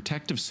of a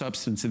protective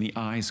substance in the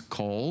eyes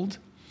called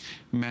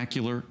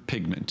macular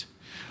pigment.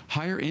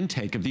 Higher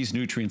intake of these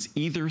nutrients,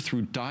 either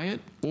through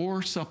diet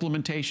or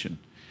supplementation,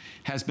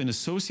 has been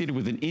associated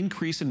with an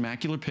increase in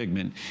macular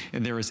pigment,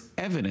 and there is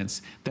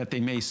evidence that they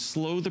may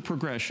slow the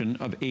progression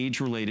of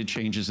age-related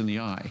changes in the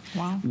eye.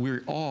 Wow.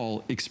 We're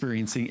all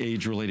experiencing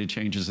age-related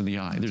changes in the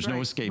eye. There's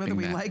no escaping that.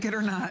 Whether we like it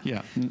or not.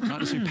 Yeah, not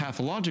necessarily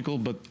pathological,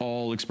 but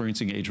all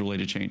experiencing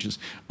age-related changes.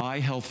 Eye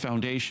Health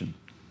Foundation.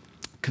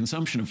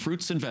 Consumption of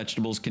fruits and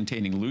vegetables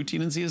containing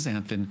lutein and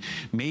zeaxanthin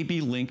may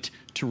be linked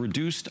to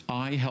reduced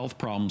eye health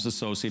problems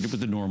associated with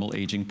the normal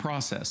aging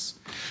process.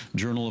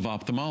 Journal of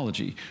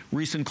Ophthalmology.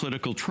 Recent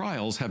clinical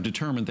trials have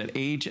determined that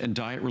age and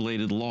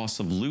diet-related loss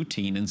of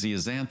lutein and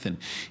zeaxanthin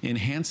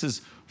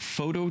enhances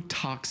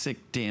phototoxic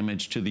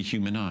damage to the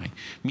human eye,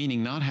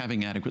 meaning not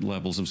having adequate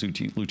levels of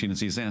lutein and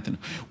zeaxanthin,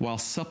 while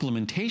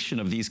supplementation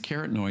of these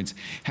carotenoids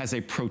has a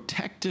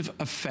protective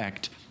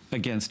effect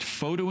against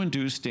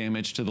photo-induced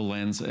damage to the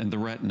lens and the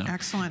retina.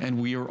 Excellent.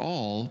 And we are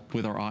all,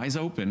 with our eyes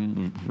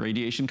open,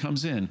 radiation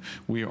comes in,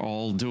 we are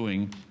all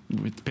doing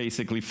with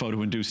basically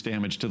photoinduced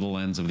damage to the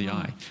lens of the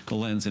eye, the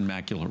lens and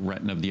macular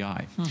retina of the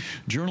eye.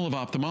 Journal of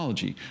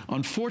Ophthalmology.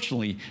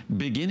 Unfortunately,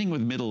 beginning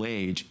with middle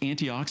age,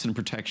 antioxidant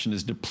protection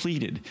is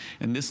depleted,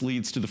 and this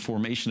leads to the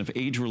formation of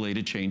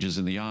age-related changes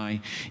in the eye.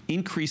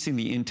 Increasing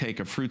the intake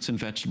of fruits and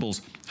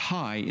vegetables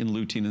high in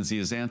lutein and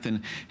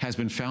zeaxanthin has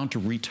been found to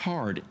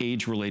retard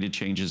age-related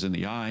changes in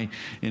the eye.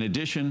 In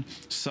addition,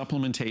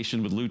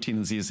 supplementation with lutein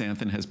and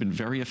zeaxanthin has been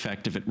very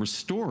effective at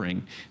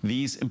restoring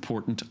these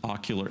important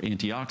ocular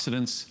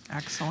antioxidants.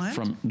 Excellent.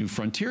 From New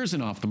Frontiers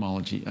in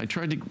Ophthalmology. I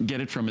tried to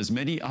get it from as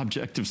many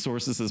objective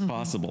sources as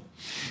possible.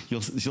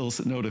 You'll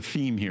note a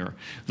theme here.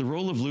 The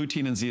role of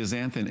lutein and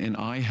zeaxanthin in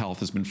eye health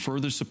has been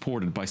further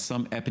supported by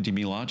some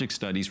epidemiologic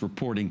studies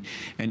reporting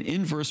an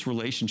inverse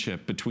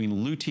relationship between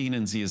lutein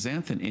and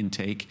zeaxanthin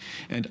intake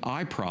and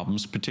eye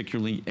problems,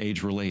 particularly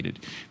age-related,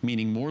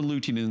 meaning more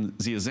lutein and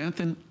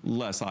zeaxanthin,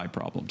 less eye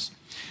problems.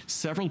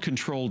 Several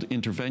controlled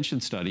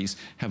intervention studies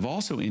have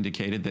also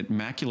indicated that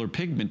macular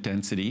pigment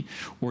density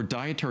or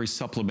dietary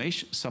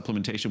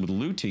supplementation with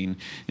lutein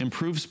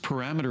improves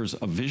parameters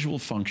of visual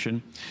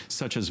function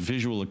such as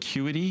visual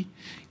acuity,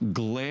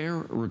 glare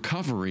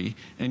recovery,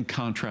 and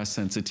contrast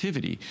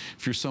sensitivity.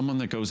 If you're someone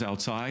that goes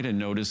outside and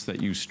notice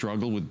that you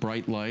struggle with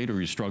bright light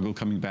or you struggle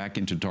coming back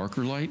into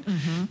darker light,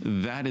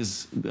 that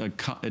is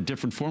a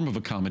different form of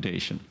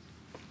accommodation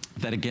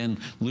that, again,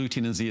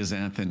 lutein and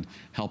zeaxanthin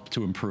help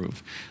to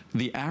improve.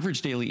 The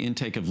average daily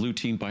intake of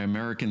lutein by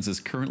Americans is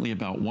currently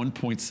about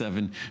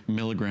 1.7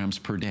 milligrams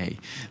per day.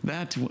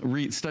 That,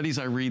 studies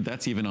I read,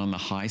 that's even on the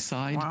high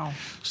side. Wow.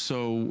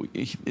 So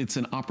it's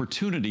an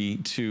opportunity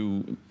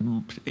to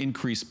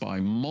increase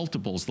by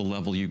multiples the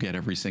level you get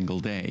every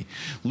single day.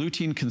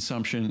 Lutein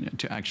consumption,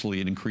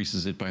 it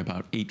increases it by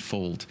about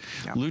 8-fold.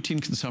 Yep.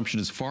 Lutein consumption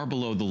is far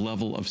below the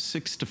level of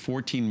 6 to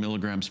 14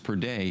 milligrams per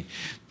day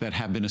that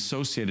have been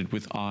associated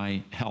with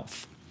eye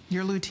health.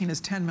 Your lutein is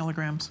 10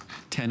 milligrams.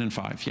 10 and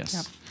 5, yes.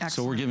 Yep. Excellent.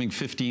 So we're giving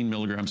 15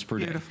 milligrams per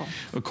day. Beautiful.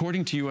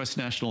 According to U.S.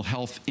 National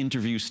Health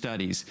interview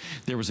studies,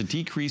 there was a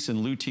decrease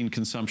in lutein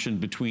consumption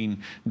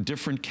between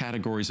different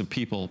categories of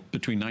people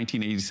between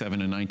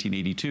 1987 and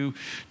 1982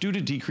 due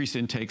to decreased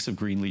intakes of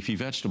green leafy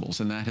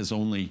vegetables, and that has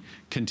only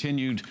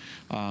continued.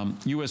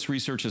 U.S.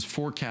 research has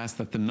forecast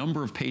that the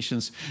number of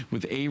patients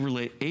with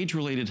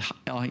age-related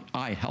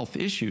eye health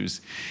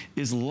issues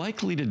is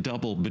likely to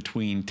double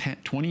between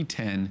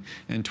 2010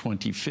 and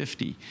 2050.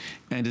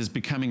 And is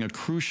becoming a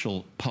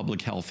crucial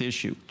public health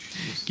issue.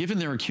 Given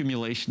their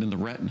accumulation in the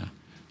retina,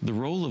 the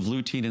role of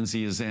lutein and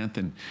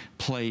zeaxanthin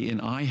play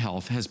in eye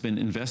health has been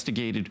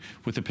investigated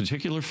with a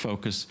particular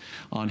focus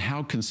on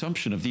how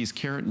consumption of these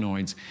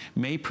carotenoids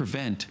may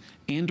prevent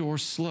and/or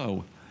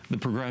slow the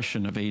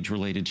progression of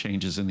age-related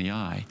changes in the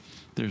eye.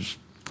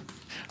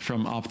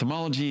 From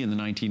ophthalmology in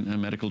the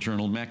medical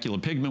journal,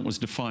 macular pigment was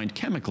defined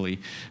chemically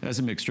as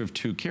a mixture of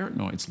two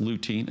carotenoids,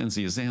 lutein and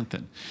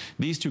zeaxanthin.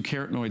 These two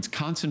carotenoids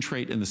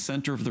concentrate in the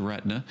center of the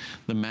retina,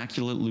 the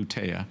macula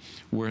lutea,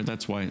 where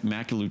that's why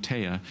macula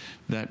lutea,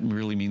 that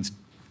really means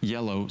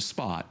yellow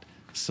spot.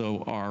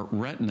 So our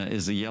retina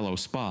is a yellow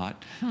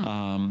spot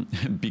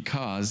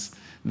because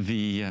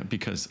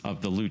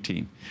of the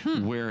lutein,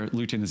 where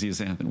lutein and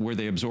zeaxanthin, where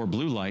they absorb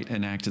blue light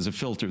and act as a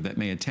filter that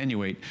may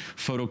attenuate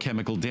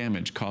photochemical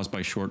damage caused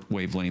by short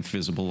wavelength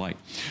visible light.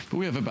 But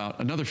we have about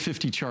another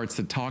 50 charts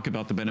that talk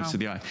about the benefits of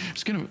the eye.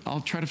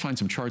 I'll try to find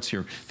some charts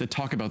here that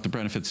talk about the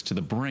benefits to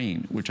the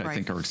brain, which I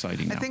think are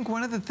exciting now. I think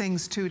one of the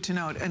things too to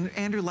note, and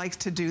Andrew likes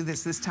to do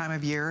this time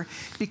of year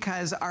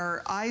because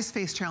our eyes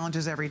face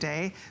challenges every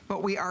day,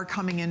 but we are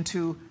coming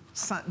into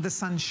the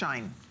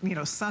sunshine,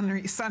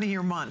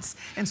 sunnier months.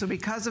 And so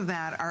because of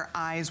that, our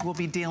eyes will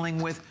be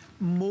dealing with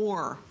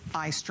more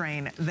eye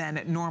strain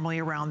than normally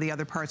around the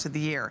other parts of the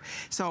year.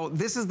 So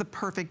this is the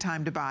perfect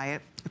time to buy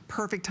it.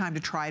 Perfect time to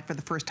try it for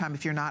the first time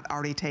if you're not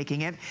already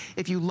taking it.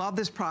 If you love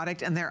this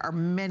product, and there are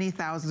many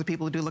thousands of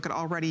people who do, look at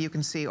already, you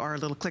can see our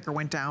little clicker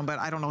went down, but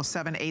I don't know,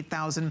 7,000 to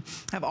 8,000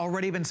 have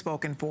already been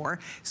spoken for.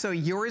 So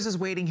yours is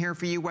waiting here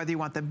for you, whether you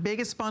want the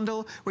biggest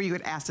bundle where you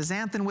get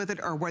astaxanthin with it,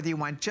 or whether you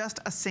want just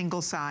a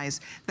single size.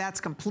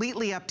 That's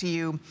completely up to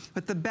you.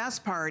 But the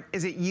best part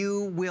is that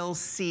you will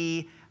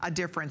see a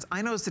difference.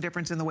 I notice the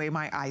difference in the way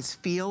my eyes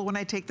feel when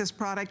I take this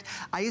product.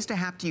 I used to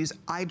have to use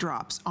eye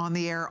drops on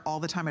the air all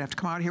the time. I'd have to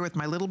come out here with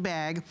my little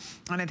bag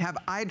and I'd have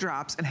eye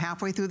drops, and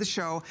halfway through the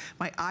show,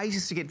 my eyes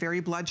used to get very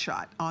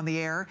bloodshot on the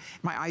air.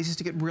 My eyes used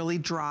to get really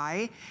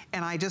dry,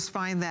 and I just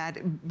find that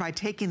by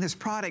taking this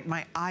product,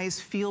 my eyes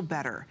feel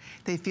better.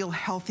 They feel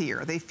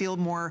healthier. They feel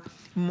more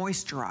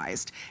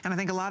moisturized. And I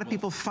think a lot of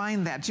people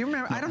find that. Do you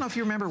remember, I don't know if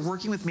you remember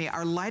working with me,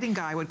 our lighting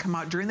guy would come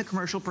out during the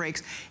commercial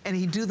breaks and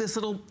he'd do this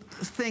little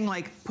thing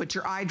like, put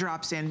your eye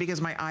drops in, because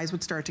my eyes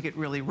would start to get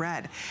really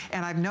red.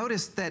 And I've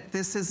noticed that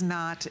this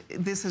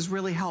has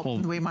really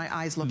helped the way my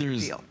eyes look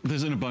and feel.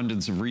 There's an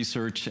abundance of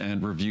research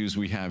and reviews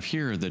we have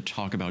here that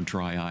talk about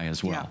dry eye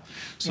as well.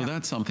 So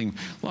that's something,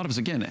 a lot of us,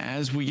 again,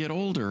 as we get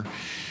older,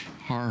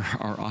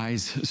 our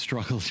eyes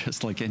struggle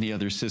just like any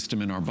other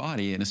system in our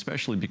body, and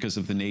especially because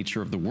of the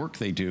nature of the work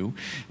they do,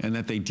 and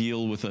that they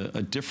deal with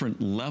a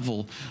different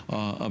level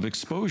of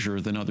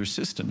exposure than other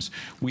systems.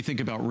 We think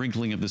about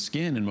wrinkling of the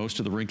skin, and most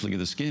of the wrinkling of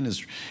the skin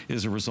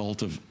is a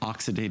result of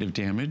oxidative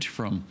damage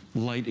from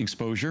light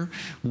exposure.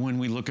 When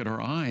we look at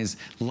our eyes,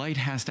 light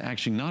has to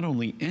actually not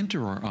only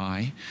enter our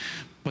eye,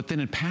 but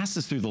then it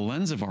passes through the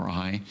lens of our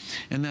eye,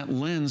 and that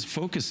lens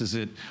focuses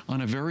it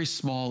on a very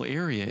small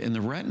area in the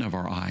retina of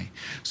our eye.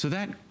 So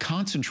that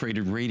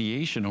concentrated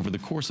radiation over the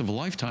course of a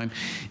lifetime,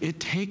 it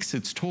takes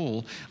its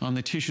toll on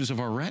the tissues of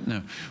our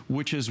retina,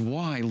 which is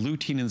why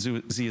lutein and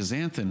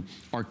zeaxanthin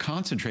are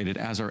concentrated,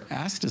 as are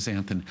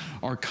astaxanthin,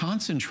 are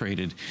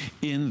concentrated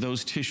in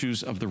those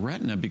tissues of the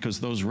retina,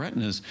 because those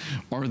retinas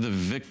are the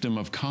victim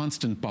of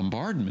constant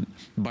bombardment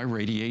by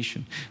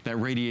radiation. That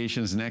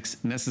radiation is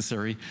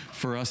necessary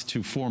for us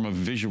to form a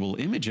visual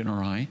image in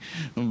our eye,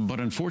 but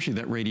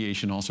unfortunately that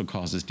radiation also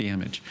causes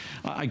damage.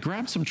 I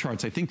grabbed some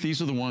charts. I think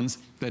these are the ones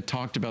that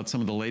talked about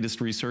some of the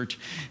latest research,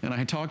 and I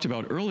had talked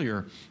about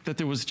earlier that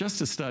there was just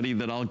a study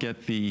that I'll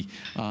get the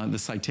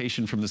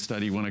citation from the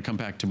study when I come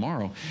back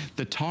tomorrow,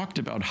 that talked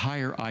about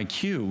higher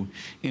IQ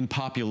in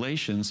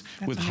populations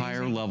with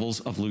higher levels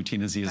of lutein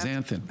and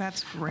zeaxanthin.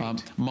 That's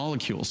great.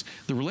 Molecules.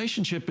 The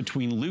relationship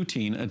between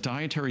lutein, a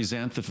dietary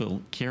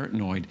xanthophyll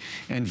carotenoid,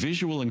 and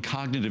visual and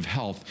cognitive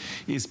health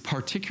is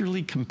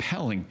particularly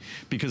compelling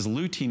because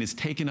lutein is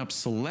taken up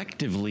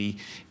selectively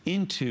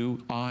into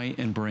eye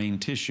and brain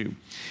tissue.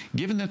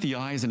 Given that the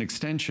eye is an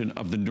extension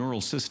of the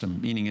neural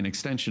system, meaning an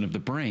extension of the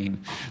brain,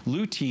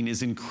 lutein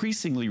is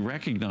increasingly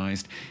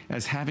recognized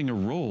as having a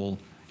role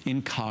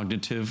in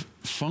cognitive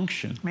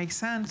function. Makes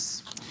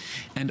sense.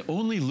 And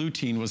only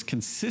lutein was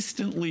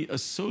consistently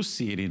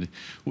associated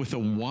with a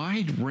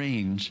wide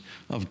range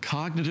of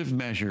cognitive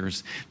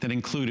measures that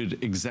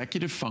included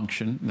executive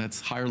function,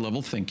 that's higher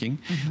level thinking,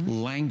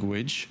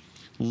 language,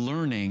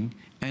 learning,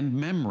 and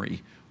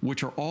memory,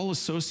 which are all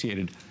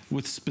associated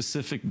with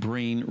specific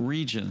brain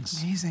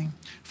regions. Amazing.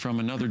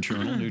 From another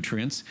journal,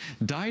 Nutrients,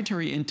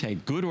 dietary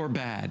intake, good or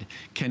bad,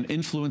 can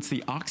influence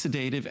the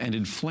oxidative and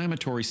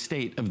inflammatory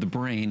state of the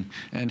brain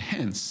and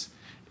hence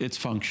its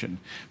function.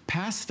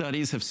 Past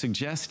studies have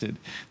suggested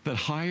that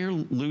higher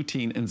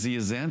lutein and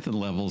zeaxanthin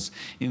levels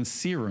in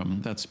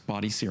serum, that's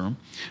body serum,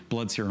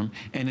 blood serum,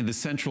 and in the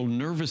central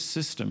nervous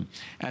system,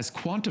 as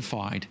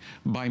quantified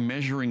by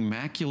measuring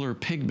macular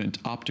pigment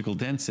optical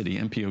density,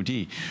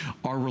 MPOD,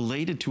 are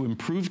related to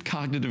improved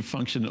cognitive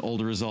function in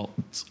older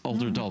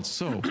adults.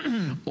 So,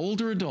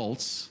 older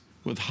adults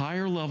with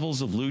higher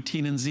levels of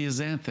lutein and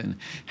zeaxanthin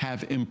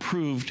have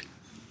improved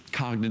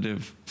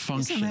cognitive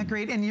function. Isn't that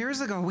great? And years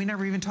ago, we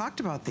never even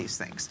talked about these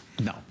things.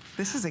 No.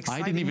 This is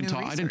exciting.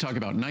 I didn't talk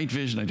about night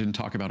vision. I didn't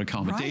talk about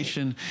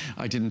accommodation.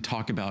 Right. I didn't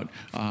talk about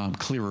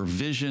clearer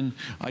vision.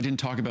 I didn't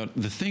talk about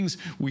the things.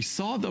 We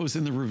saw those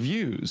in the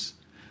reviews,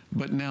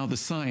 but now the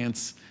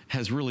science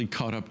has really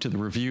caught up to the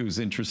reviews,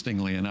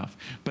 interestingly enough.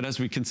 But as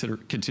we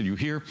continue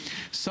here,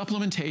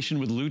 supplementation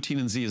with lutein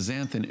and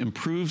zeaxanthin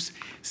improves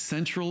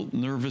central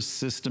nervous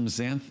system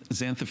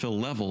xanthophyll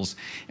levels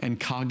and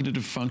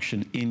cognitive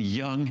function in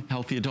young,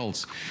 healthy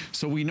adults.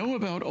 So we know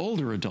about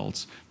older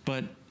adults,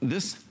 but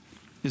this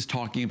is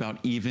talking about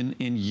even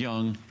in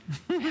young,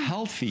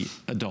 healthy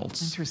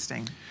adults.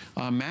 Interesting.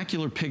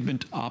 Macular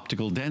pigment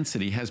optical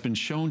density has been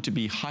shown to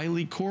be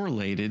highly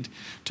correlated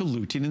to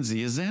lutein and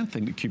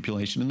zeaxanthin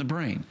accumulation in the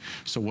brain.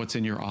 So what's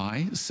in your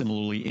eye,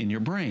 similarly in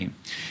your brain.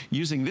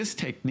 Using this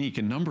technique,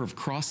 a number of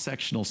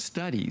cross-sectional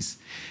studies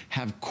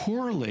have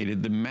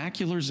correlated the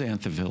macular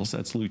xanthophylls,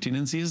 that's lutein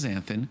and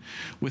zeaxanthin,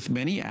 with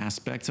many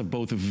aspects of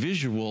both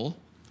visual,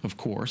 of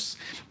course,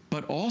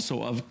 but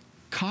also of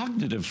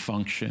cognitive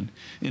function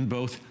in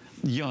both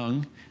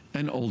young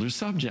and older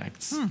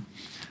subjects.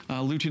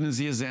 Lutein and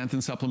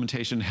zeaxanthin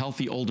supplementation in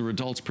healthy older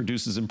adults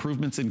produces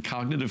improvements in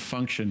cognitive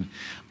function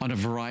on a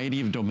variety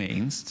of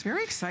domains. It's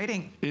very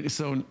exciting.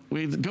 So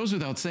it goes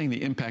without saying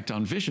the impact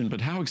on vision,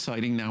 but how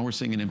exciting now we're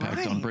seeing an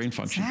impact on brain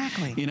function.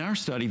 Exactly. In our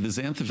study, the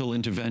xanthophylл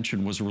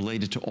intervention was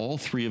related to all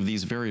three of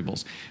these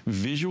variables: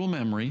 visual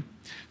memory,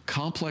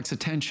 complex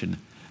attention,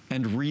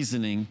 and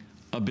reasoning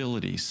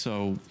ability.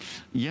 So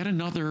yet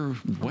another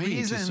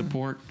way to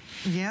support.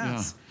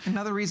 Yes,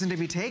 another reason to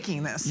be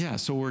taking this. Yeah,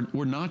 so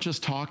we're not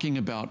just talking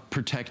about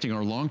protecting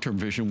our long-term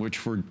vision, which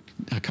for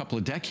a couple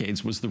of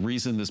decades was the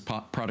reason this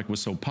product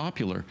was so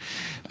popular.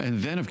 And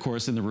then, of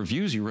course, in the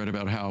reviews you read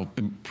about how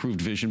improved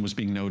vision was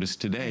being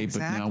noticed today, but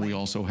now we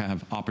also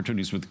have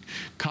opportunities with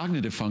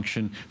cognitive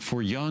function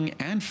for young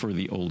and for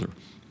the older,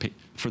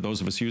 for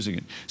those of us using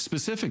it.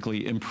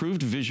 Specifically,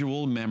 improved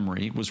visual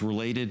memory was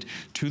related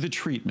to the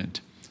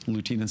treatment,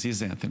 lutein and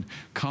zeaxanthin.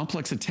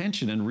 Complex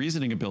attention and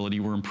reasoning ability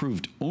were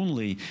improved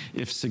only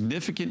if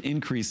significant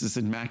increases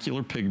in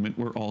macular pigment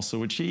were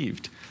also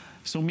achieved.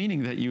 So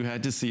meaning that you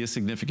had to see a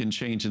significant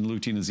change in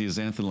lutein and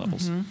zeaxanthin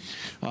levels.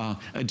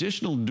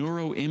 Additional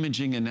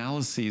neuroimaging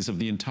analyses of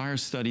the entire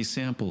study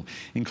sample,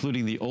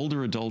 including the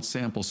older adult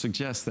sample,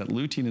 suggests that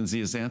lutein and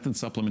zeaxanthin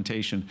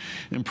supplementation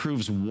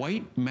improves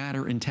white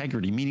matter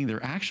integrity, meaning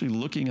they're actually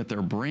looking at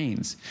their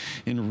brains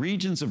in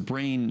regions of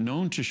brain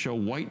known to show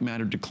white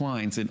matter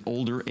declines in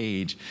older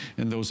age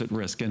and those at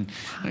risk. And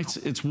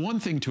it's one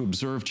thing to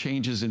observe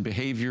changes in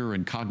behavior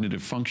and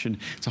cognitive function.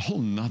 It's a whole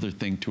nother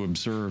thing to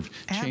observe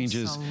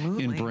changes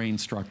in brain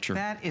structure.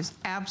 That is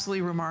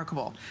absolutely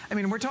remarkable. I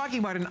mean, we're talking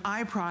about an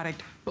eye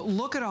product, but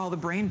look at all the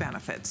brain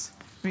benefits.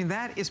 I mean,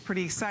 that is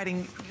pretty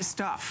exciting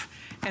stuff.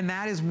 And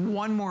that is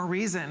one more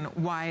reason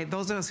why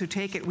those of us who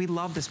take it, we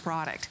love this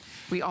product.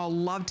 We all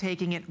love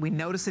taking it. We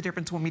notice the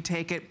difference when we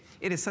take it.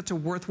 It is such a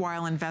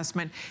worthwhile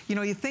investment. You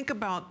know, you think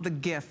about the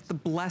gift, the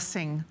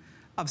blessing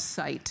of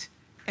sight,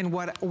 and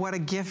what a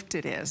gift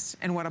it is,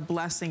 and what a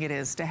blessing it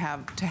is to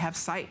have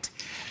sight.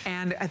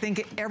 And I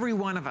think every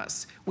one of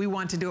us, we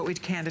want to do what we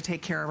can to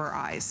take care of our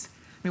eyes.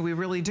 I mean, we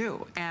really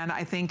do. And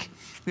I think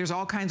there's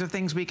all kinds of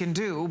things we can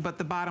do, but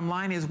the bottom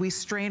line is we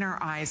strain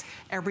our eyes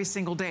every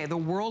single day. The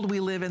world we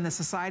live in, the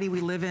society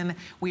we live in,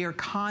 we are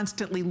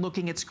constantly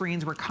looking at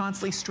screens. We're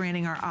constantly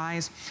straining our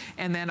eyes.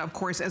 And then, of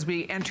course, as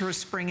we enter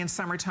spring and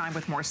summertime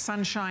with more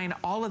sunshine,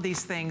 all of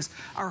these things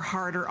are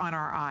harder on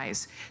our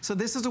eyes. So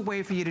this is a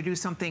way for you to do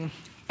something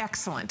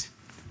excellent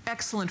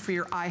for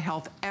your eye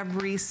health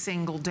every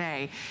single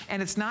day.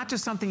 And it's not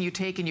just something you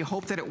take and you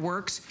hope that it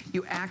works.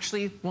 You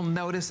actually will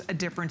notice a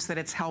difference, that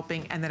it's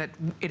helping and that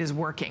it is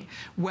working.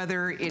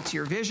 Whether it's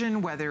your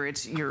vision, whether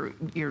it's your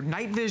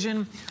night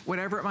vision,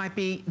 whatever it might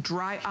be,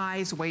 dry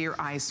eyes, the way your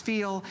eyes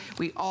feel,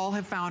 we all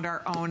have found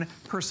our own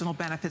personal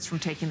benefits from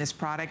taking this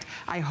product.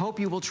 I hope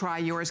you will try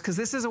yours, because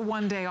this is a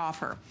one-day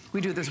offer.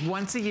 We do this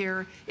once a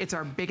year. It's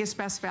our biggest,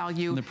 best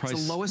value. And the price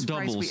it's the lowest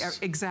doubles. price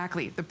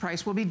exactly. The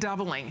price will be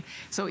doubling.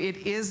 So it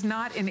is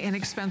not an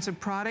inexpensive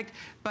product,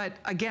 but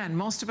again,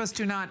 most of us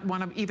do not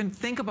want to even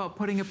think about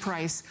putting a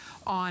price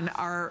on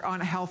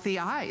healthy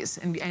eyes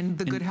and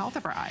the good health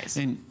of our eyes.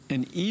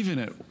 And even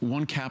at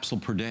 1 capsule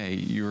per day,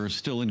 you're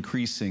still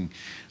increasing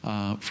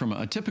from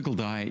a typical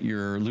diet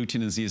your lutein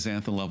and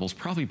zeaxanthin levels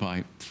probably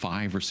by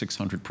 500 or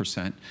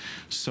 600%.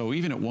 So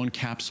even at 1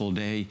 capsule a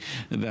day,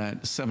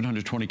 that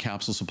 720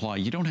 capsule supply,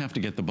 you don't have to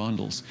get the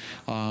bundles.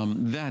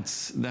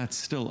 That's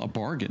still a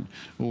bargain.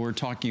 We're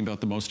talking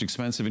about the most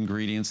expensive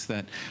ingredients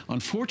that,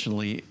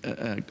 unfortunately,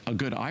 a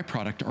good eye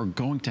product are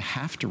going to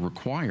have to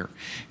require.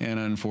 And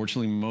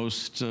unfortunately,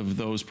 most of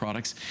those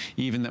products,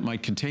 even that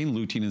might contain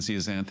lutein and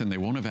zeaxanthin, they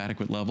won't have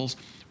adequate levels,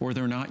 or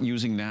they're not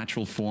using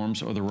natural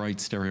forms or the right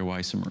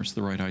stereoisomers,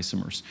 the right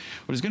isomers.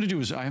 What I was going to do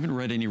is, I haven't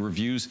read any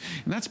reviews,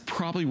 and that's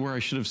probably where I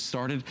should have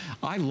started.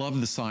 I love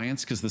the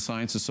science because the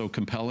science is so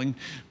compelling,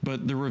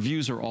 but the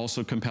reviews are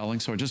also compelling,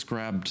 so I just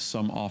grabbed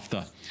some off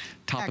the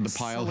top of the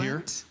pile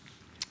here.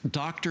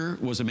 Doctor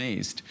was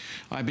amazed.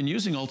 I've been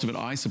using Ultimate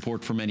Eye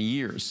Support for many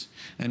years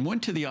and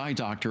went to the eye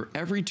doctor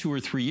every 2 or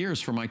 3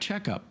 years for my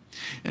checkup.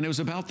 And it was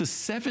about the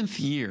 7th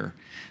year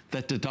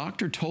that the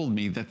doctor told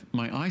me that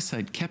my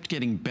eyesight kept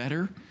getting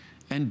better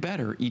and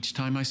better each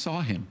time I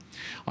saw him.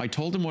 I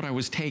told him what I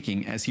was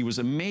taking, as he was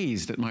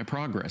amazed at my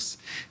progress.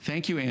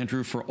 Thank you,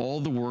 Andrew, for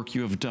all the work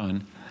you have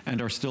done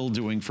and are still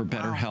doing for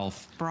better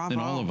health than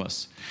all of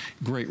us.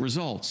 Great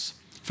results.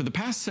 For the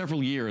past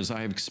several years, I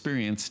have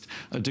experienced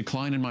a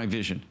decline in my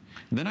vision.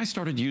 Then I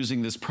started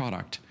using this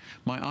product.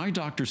 My eye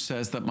doctor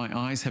says that my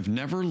eyes have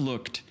never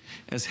looked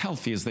as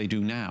healthy as they do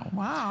now.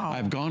 Wow.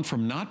 I've gone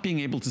from not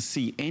being able to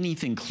see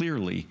anything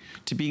clearly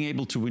to being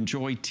able to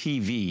enjoy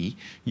TV,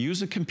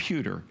 use a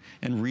computer,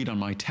 and read on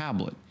my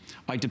tablet.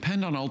 I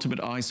depend on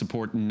Ultimate Eye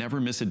Support and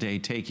never miss a day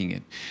taking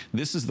it.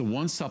 This is the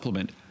one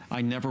supplement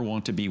I never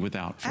want to be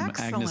without. From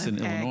Agnes in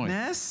Illinois.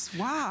 Agnes.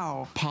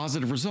 Wow.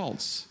 Positive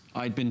results.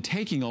 I'd been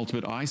taking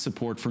Ultimate Eye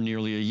Support for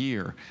nearly a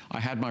year.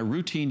 I had my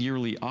routine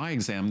yearly eye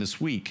exam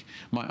this week.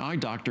 My eye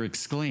doctor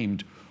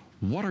exclaimed,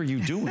 "What are you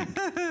doing?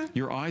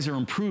 Your eyes are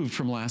improved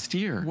from last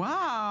year."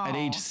 Wow. At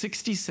age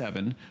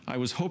 67, I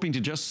was hoping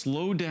to just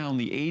slow down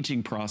the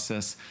aging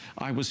process.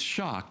 I was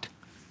shocked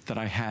that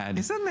I had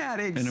Isn't that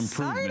an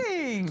improvement.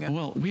 exciting?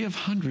 Well, we have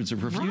hundreds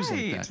of reviews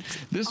like that. It's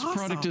This awesome.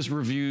 product is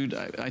reviewed,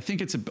 I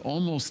think it's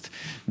almost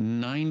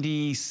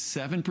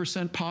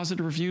 97%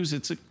 positive reviews.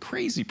 It's a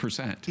crazy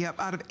percent. Yep,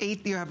 out of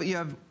 8, you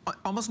have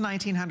almost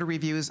 1,900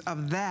 reviews.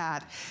 Of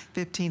that,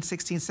 15,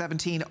 16,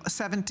 17,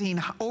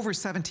 over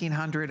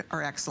 1,700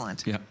 are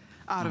excellent. Yep.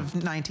 Out of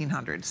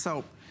 1,900.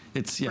 So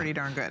It's pretty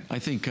darn good. I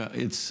think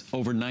it's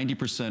over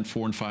 90%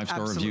 4- and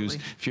 5-star reviews.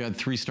 If you had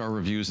 3-star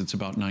reviews, it's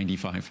about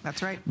 95.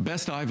 That's right.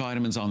 Best eye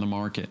vitamins on the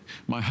market.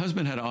 My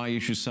husband had eye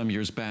issues some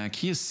years back.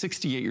 He is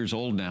 68 years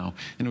old now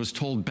and was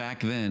told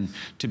back then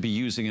to be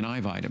using an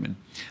eye vitamin.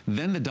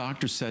 Then the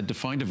doctor said to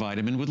find a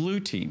vitamin with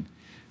lutein.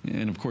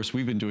 And of course,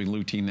 we've been doing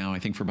lutein now, I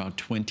think, for about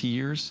 20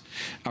 years.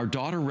 Our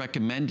daughter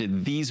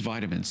recommended these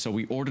vitamins, so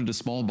we ordered a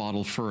small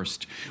bottle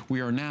first. We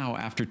are now,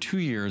 after 2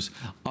 years,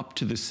 up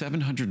to the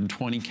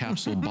 720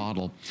 capsule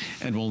bottle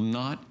and will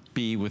not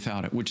be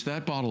without it, which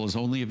that bottle is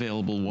only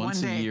available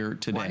once a year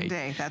today. One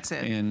day, that's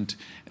it. And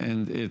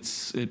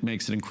it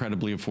makes it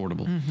incredibly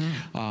affordable.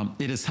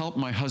 It has helped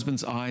my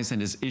husband's eyes,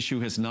 and his issue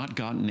has not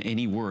gotten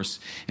any worse,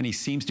 and he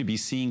seems to be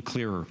seeing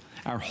clearer.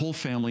 Our whole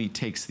family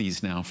takes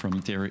these now from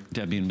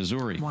Debbie in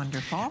Missouri.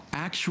 Wonderful.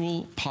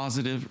 Actual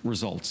positive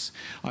results.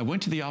 I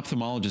went to the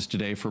ophthalmologist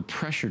today for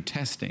pressure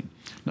testing.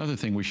 Another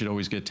thing we should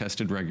always get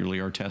tested regularly,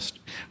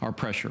 our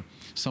pressure.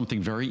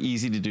 Something very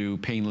easy to do,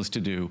 painless to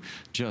do,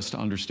 just to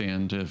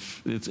understand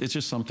if it's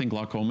just something,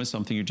 glaucoma is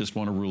something you just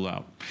want to rule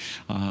out.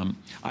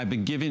 I've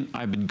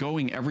been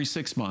going every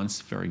 6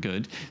 months, very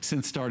good,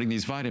 since starting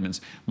these vitamins.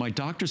 My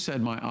doctor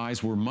said my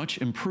eyes were much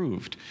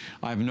improved.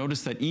 I've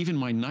noticed that even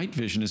my night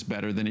vision is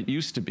better than it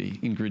used to be.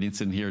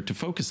 Ingredients in here to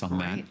focus on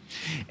that.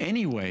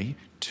 Anyway,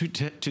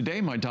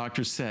 today my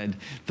doctor said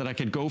that I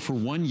could go for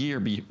 1 year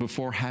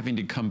before having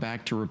to come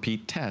back to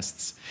repeat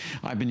tests.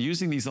 I've been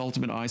using these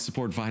Ultimate Eye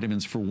Support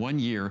vitamins for 1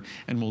 year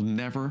and will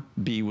never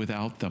be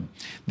without them.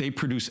 They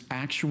produce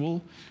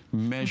actual,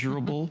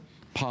 measurable,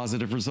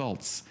 positive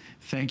results.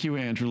 Thank you,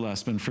 Andrew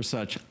Lessman, for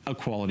such a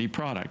quality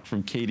product.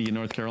 From Katie in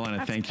North Carolina.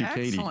 That's thank you,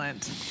 Katie.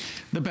 Excellent.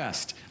 The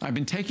best. I've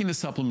been taking the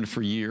supplement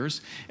for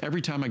years.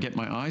 Every time I get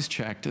my eyes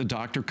checked, the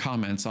doctor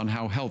comments on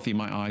how healthy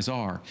my eyes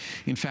are.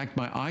 In fact,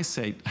 my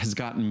eyesight has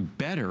gotten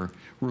better,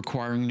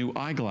 requiring new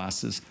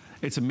eyeglasses.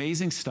 It's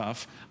amazing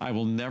stuff. I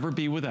will never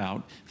be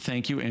without.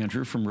 Thank you,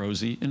 Andrew, from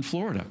Rosie in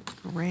Florida.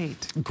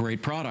 Great.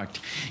 Great product.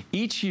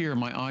 Each year,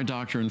 my eye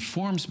doctor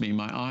informs me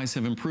my eyes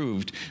have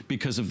improved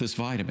because of this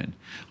vitamin.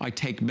 I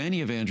take many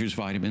of Andrew's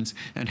vitamins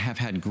and have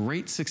had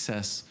great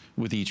success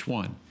with each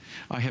one.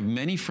 I have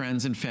many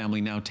friends and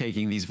family now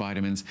taking these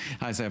vitamins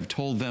as I've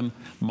told them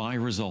my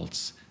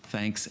results.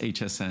 Thanks,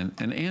 HSN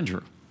and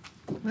Andrew.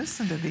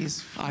 Listen to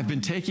these. I've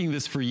been taking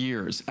this for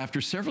years. After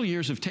several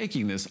years of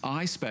taking this,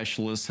 eye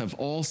specialists have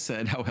all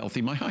said how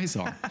healthy my eyes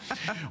are.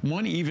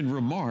 One even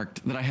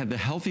remarked that I had the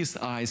healthiest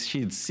eyes she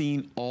had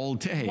seen all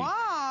day.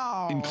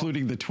 Wow.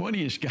 Including the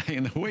 20-ish guy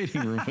in the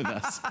waiting room with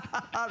us.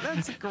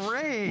 That's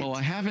great. Well,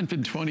 I haven't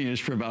been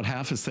 20-ish for about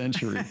half a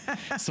century.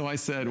 So I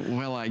said,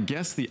 well, I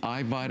guess the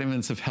eye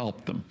vitamins have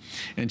helped them.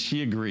 And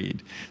she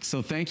agreed.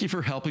 So thank you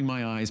for helping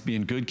my eyes be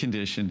in good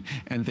condition.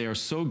 And they are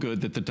so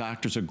good that the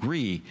doctors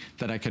agree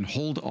that I can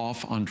hold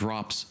off on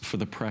drops for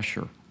the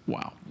pressure.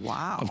 Wow.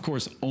 Wow. Of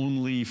course,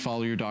 only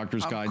follow your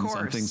doctor's guidance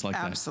on things like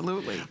that.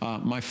 Absolutely.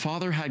 My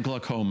father had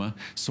glaucoma,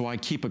 so I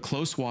keep a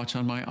close watch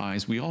on my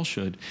eyes. We all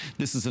should.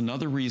 This is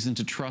another reason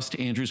to trust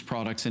Andrew's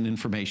products and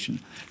information.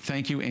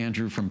 Thank you,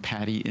 Andrew, from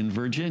Patty in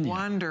Virginia.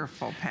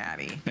 Wonderful,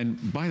 Patty.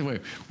 And by the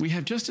way, we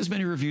have just as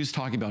many reviews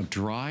talking about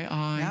dry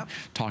eye,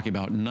 talking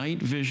about night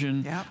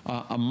vision,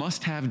 a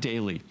must-have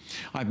daily.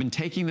 I've been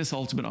taking this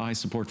Ultimate Eye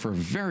Support for a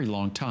very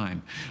long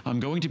time.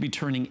 I'm going to be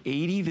turning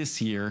 80 this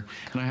year,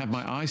 and I have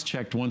my eyes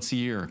checked once a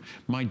year.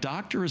 My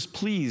doctor is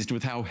pleased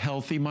with how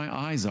healthy my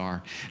eyes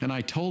are, and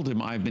I told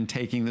him I've been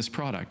taking this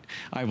product.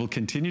 I will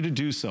continue to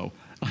do so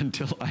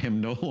until I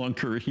am no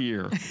longer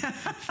here.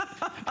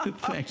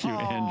 Thank you,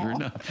 Andrew.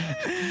 No,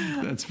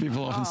 that's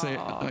people often say,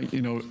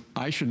 you know,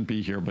 I shouldn't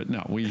be here, but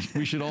no, we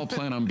should all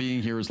plan on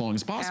being here as long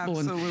as possible.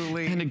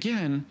 Absolutely. And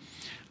again,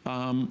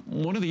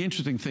 one of the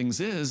interesting things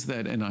is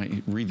that, and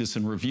I read this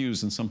in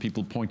reviews, and some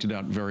people pointed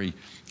out very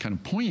kind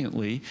of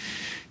poignantly,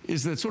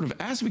 is that sort of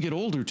as we get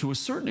older, to a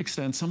certain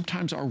extent,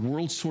 sometimes our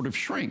world sort of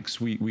shrinks.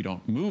 We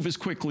don't move as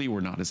quickly, we're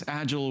not as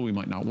agile, we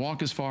might not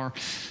walk as far,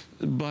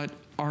 but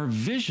our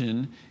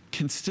vision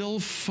can still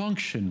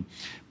function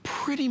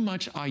pretty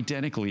much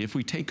identically, if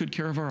we take good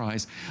care of our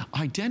eyes,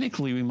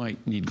 identically. We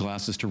might need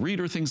glasses to read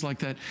or things like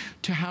that,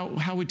 to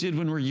how it did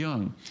when we're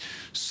young.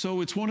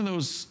 So it's one of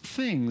those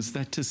things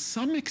that to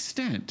some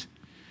extent,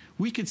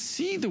 we could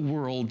see the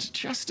world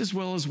just as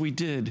well as we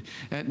did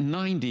at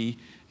 90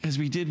 as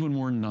we did when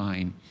we're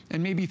 9,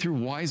 and maybe through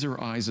wiser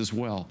eyes as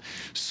well.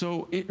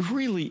 So it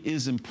really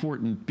is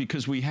important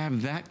because we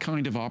have that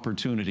kind of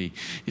opportunity.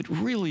 It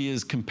really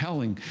is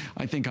compelling,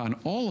 I think, on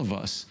all of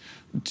us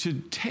to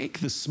take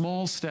the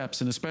small steps,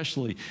 and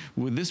especially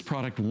with this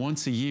product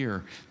once a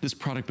year, this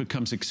product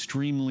becomes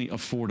extremely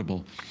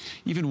affordable.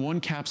 Even 1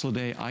 capsule a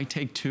day, I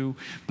take 2,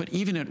 but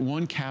even at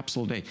 1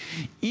 capsule a day,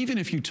 even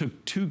if you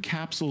took 2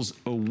 capsules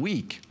a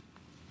week,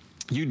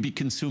 you'd be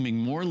consuming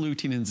more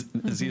lutein and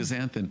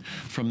zeaxanthin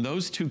from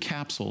those 2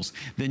 capsules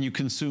than you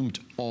consumed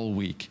all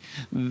week.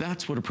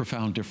 That's what a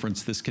profound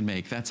difference this can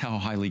make. That's how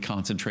highly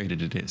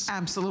concentrated it is.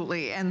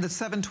 Absolutely. And the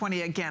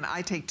 720, again,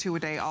 I take 2 a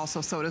day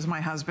also, so does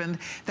my husband.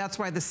 That's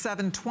why the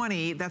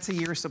 720, that's a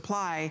year's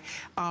supply.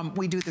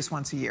 We do this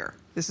once a year.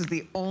 This is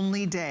the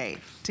only day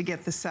to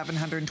get the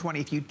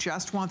 720. If you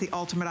just want the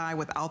Ultimate Eye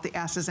without the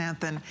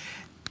astaxanthin,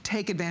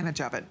 take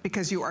advantage of it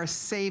because you are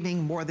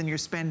saving more than you're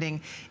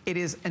spending. It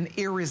is an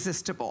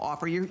irresistible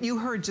offer. You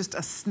heard just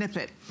a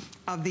snippet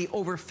of the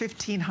over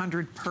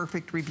 1,500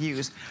 perfect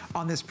reviews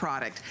on this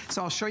product.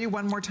 So I'll show you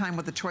one more time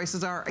what the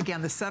choices are.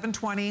 Again, the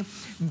 720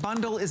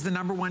 bundle is the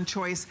 #1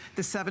 choice.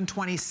 The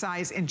 720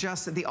 size in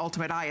just the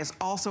Ultimate Eye is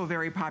also a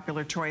very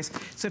popular choice.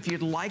 So if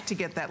you'd like to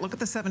get that, look at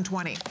the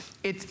 720.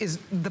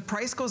 The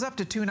price goes up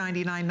to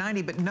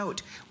 $299.90, but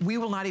note, we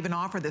will not even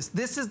offer this.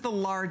 This is the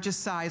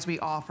largest size we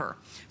offer.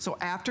 So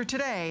after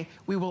today,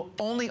 we will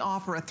only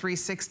offer a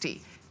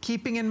 360.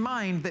 Keeping in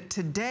mind that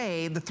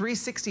today, the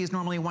 360 is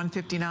normally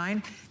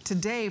 $159.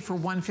 Today, for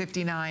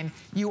 $159,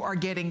 you are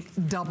getting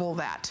double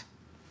that.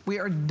 We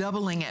are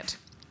doubling it.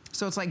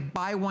 So it's like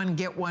buy one,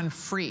 get one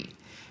free,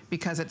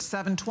 because it's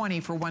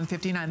 $720 for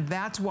 $159.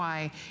 That's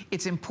why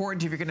it's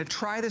important, if you're gonna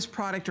try this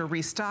product or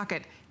restock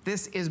it,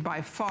 this is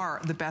by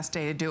far the best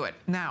day to do it.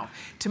 Now,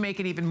 to make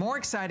it even more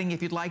exciting,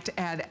 if you'd like to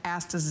add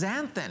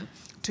astaxanthin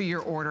to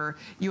your order,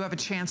 you have a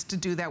chance to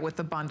do that with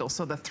the bundle.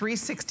 So the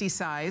 360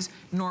 size,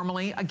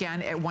 normally,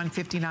 again, at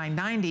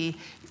 $159.90,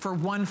 for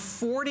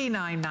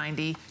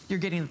 $149.90, you're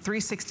getting the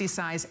 360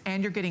 size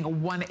and you're getting a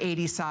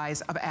 180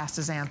 size of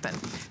astaxanthin.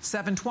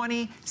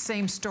 720,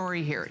 same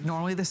story here.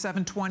 Normally the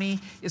 720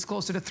 is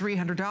closer to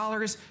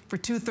 $300. For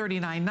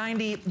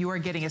 $239.90, you are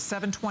getting a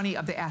 720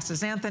 of the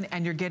astaxanthin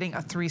and you're getting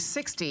a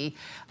 360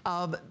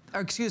 of, or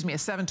excuse me, a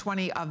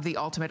 720 of the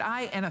Ultimate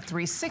Eye and a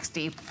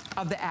 360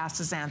 of the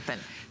astaxanthin.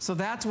 So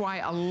that's why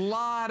a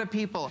lot of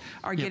people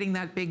are getting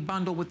that big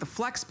bundle with the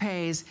flex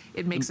pays.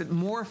 It makes it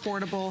more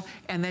affordable,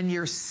 and then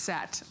you're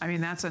set. I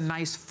mean, that's a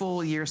nice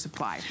full year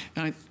supply.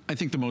 And I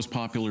think the most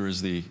popular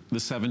is the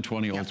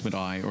 720 Ultimate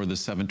Eye or the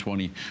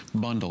 720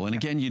 bundle. And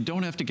again, you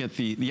don't have to get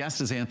the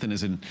astaxanthin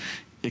is an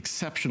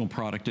exceptional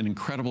product, an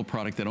incredible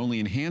product that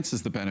only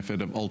enhances the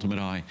benefit of Ultimate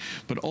Eye.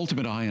 But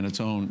Ultimate Eye on its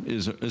own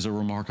is a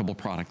remarkable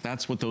product.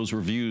 That's what those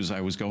reviews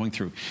I was going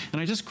through. And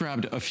I just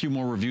grabbed a few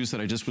more reviews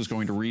that I just was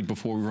going to read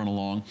before we run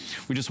along.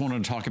 We just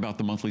wanted to talk about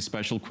the monthly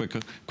special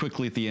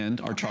quickly at the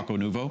end, our Choco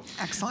Nuvo.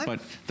 Excellent. But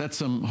that's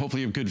some,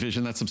 hopefully you have good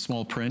vision, that's some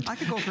small print. I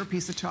could go for a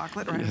piece of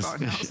chocolate right about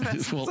now. So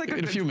that's well, like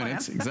in a few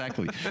minutes,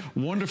 exactly.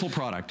 Wonderful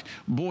product.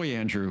 Boy,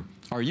 Andrew,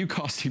 are you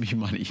costing me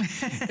money?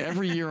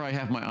 Every year I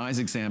have my eyes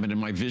examined and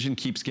my vision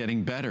keeps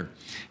getting better.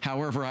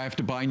 However, I have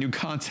to buy new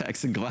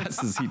contacts and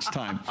glasses each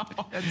time.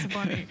 That's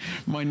funny.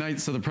 My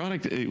night, so the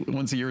product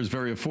once a year is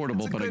very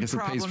affordable, but I guess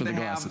it pays for the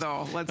glasses.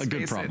 Though, let's a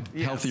good face problem. It.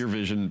 Yes. Healthier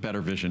vision, better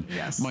vision.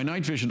 Yes. My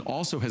night vision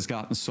also has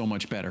gotten so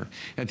much better.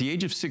 At the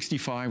age of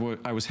 65,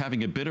 I was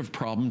having a bit of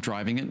problem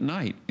driving at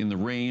night in the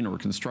rain or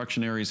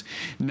construction areas.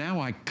 Now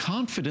I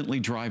confidently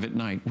drive at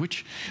night,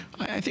 which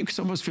I think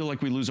some of us feel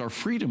like we lose our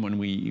freedom when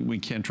we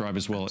can't drive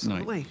as well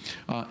Absolutely.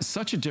 at night.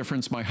 Such a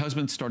difference. My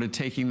husband started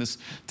taking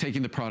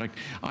the product.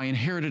 I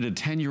inherited a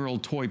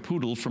 10-year-old toy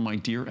poodle from my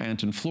dear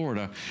aunt in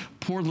Florida.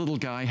 Poor little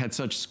guy had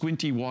such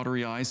squinty,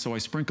 watery eyes, so I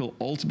sprinkle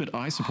Ultimate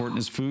Eye Support in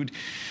his food.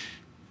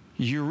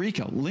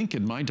 Eureka,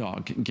 Lincoln, my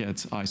dog,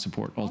 gets eye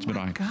support, Ultimate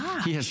Eye.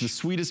 Gosh. He has the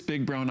sweetest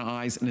big brown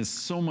eyes and is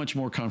so much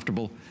more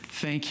comfortable.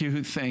 Thank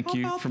you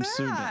from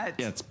Sue. Yeah,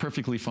 it's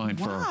perfectly fine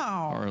for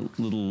our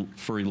little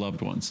furry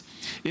loved ones.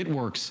 It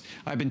works.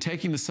 I've been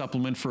taking the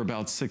supplement for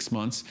about 6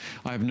 months.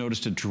 I've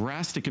noticed a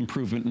drastic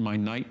improvement in my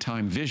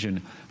nighttime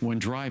vision when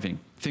driving.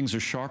 Things are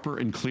sharper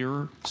and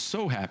clearer.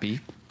 So happy.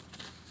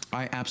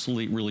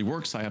 It really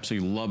works. I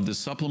absolutely love this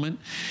supplement.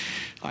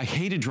 I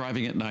hated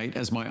driving at night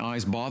as my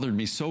eyes bothered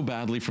me so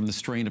badly from the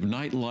strain of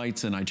night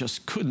lights and I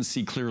just couldn't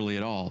see clearly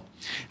at all.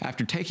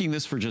 After taking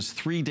this for just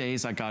 3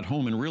 days, I got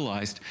home and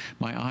realized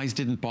my eyes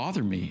didn't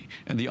bother me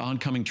and the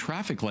oncoming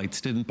traffic lights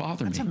didn't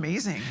bother me. That's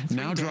amazing.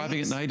 Now driving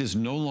at night is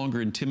no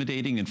longer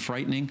intimidating and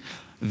frightening.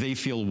 They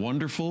feel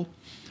wonderful.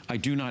 I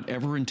do not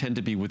ever intend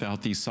to be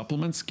without these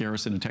supplements.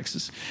 Garrison in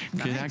Texas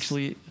could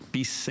actually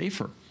be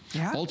safer.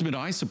 Yeah. Ultimate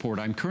Eye Support.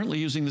 I'm currently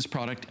using this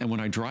product, and when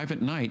I drive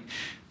at night,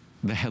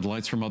 the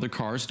headlights from other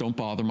cars don't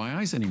bother my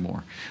eyes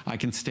anymore. I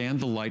can stand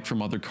the light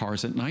from other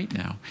cars at night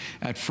now.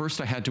 At first,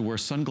 I had to wear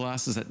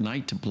sunglasses at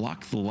night to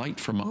block the light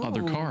from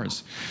other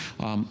cars.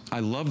 I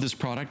love this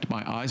product.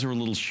 My eyes are a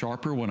little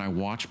sharper when I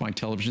watch my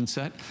television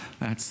set.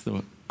 That's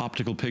the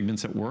optical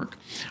pigments at work.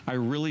 I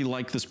really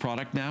like this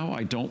product now.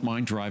 I don't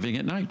mind driving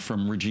at night.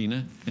 From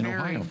Regina in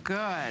Ohio. Very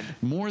good.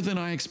 More than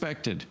I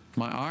expected.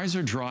 My eyes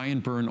are dry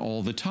and burn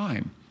all the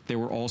time. They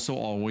were also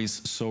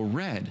always so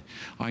red.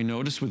 I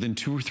noticed within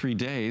 2 or 3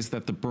 days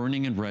that the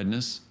burning and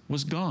redness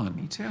was gone.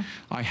 Me too.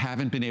 I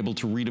haven't been able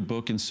to read a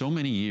book in so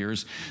many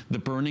years. The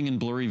burning and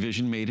blurry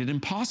vision made it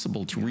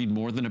impossible to read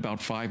more than about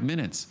 5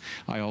 minutes.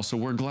 I also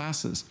wear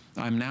glasses.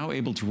 I'm now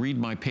able to read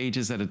my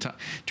pages at a time,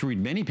 to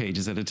read many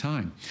pages at a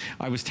time.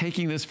 I was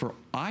taking this for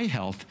eye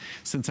health.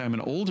 Since I'm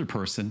an older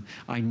person,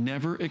 I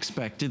never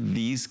expected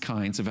these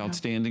kinds of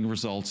outstanding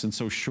results in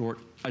so short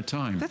a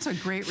time. That's a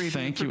great review.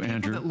 Thank for you, people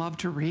Andrew. that love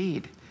to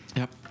read.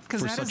 Yep.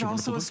 Because that is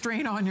also a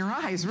strain on your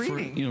eyes,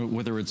 reading. For,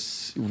 whether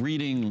it's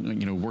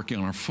reading, working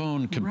on our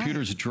phone,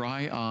 computers,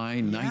 dry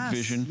eye, night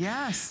vision.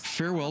 Yes.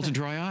 Farewell to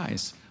dry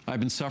eyes. I've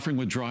been suffering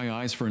with dry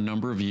eyes for a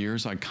number of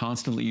years. I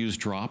constantly use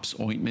drops,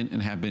 ointment,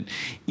 and have been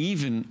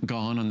even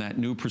gone on that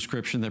new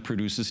prescription that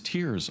produces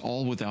tears,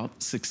 all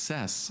without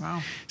success.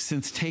 Wow.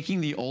 Since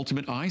taking the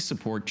Ultimate Eye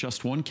Support,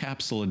 just 1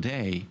 capsule a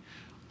day,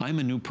 I'm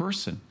a new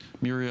person.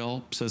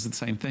 Muriel says the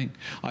same thing.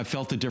 I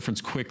felt the difference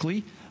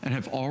quickly and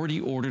have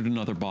already ordered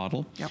another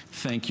bottle. Yep.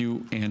 Thank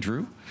you,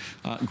 Andrew.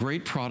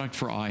 Great product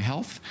for eye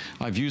health.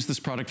 I've used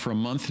this product for a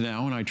month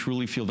now, and I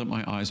truly feel that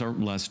my eyes are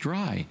less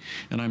dry,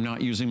 and I'm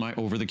not using my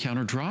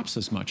over-the-counter drops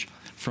as much.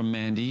 From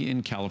Mandy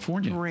in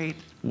California. Great.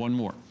 One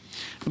more.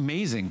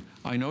 Amazing.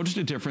 I noticed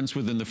a difference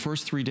within the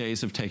first 3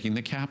 days of taking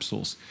the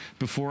capsules.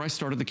 Before I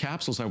started the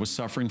capsules, I was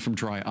suffering from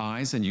dry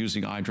eyes and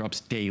using eye drops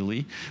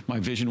daily. My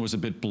vision was a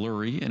bit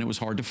blurry and it was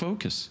hard to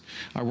focus.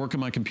 I work on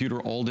my computer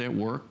all day at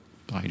work.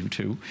 I do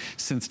too.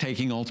 Since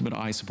taking Ultimate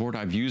Eye Support,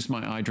 I've used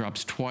my eye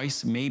drops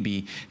twice,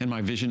 maybe, and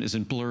my vision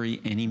isn't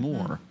blurry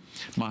anymore.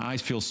 My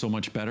eyes feel so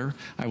much better.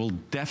 I will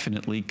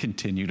definitely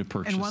continue to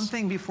purchase. And one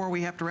thing before we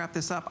have to wrap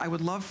this up, I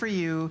would love for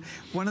you,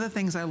 one of the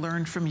things I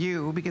learned from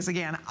you, because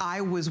again,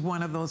 I was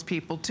one of those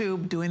people too,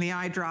 doing the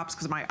eye drops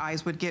because my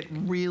eyes would get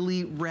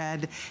really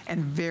red and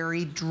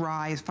very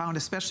dry. I found,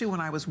 especially when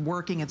I was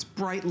working, it's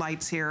bright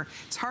lights here.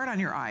 It's hard on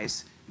your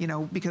eyes, you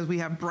know, because we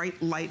have bright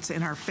lights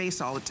in our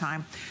face all the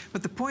time.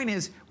 But the point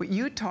is, what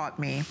you taught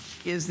me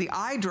is the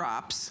eye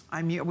drops.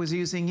 I was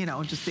using, you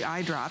know, just the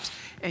eye drops,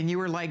 and you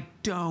were like,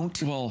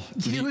 don't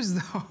use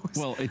those.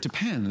 Well, it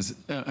depends.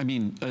 I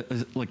mean,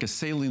 like a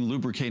saline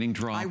lubricating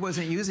drop. I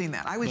wasn't using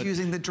that. I was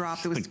using the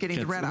drop that was getting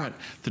the red out.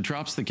 The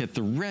drops that get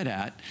the red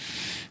out,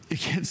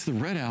 it gets the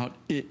red out,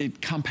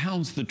 it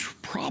compounds the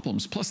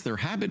problems. Plus, they're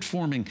habit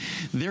forming.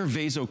 They're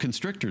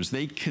vasoconstrictors.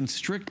 They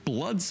constrict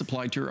blood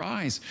supply to your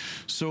eyes.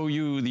 So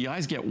the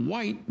eyes get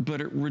white,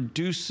 but it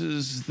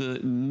reduces the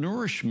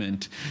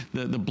nourishment,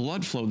 the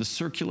blood flow, the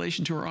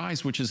circulation to our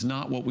eyes, which is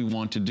not what we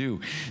want to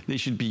do. They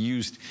should be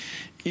used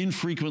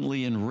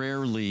infrequently and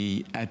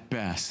rarely at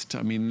best.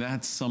 I mean,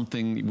 that's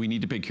something we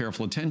need to pay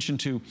careful attention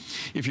to.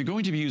 If you're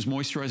going to use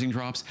moisturizing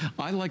drops,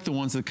 I like the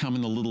ones that come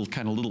in the little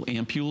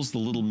ampules, the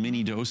little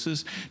mini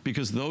doses,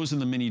 because those in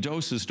the mini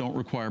doses don't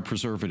require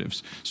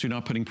preservatives. So you're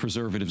not putting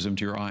preservatives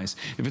into your eyes.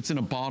 If it's in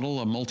a bottle,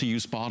 a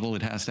multi-use bottle,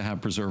 it has to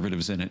have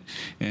preservatives in it.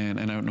 And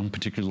I don't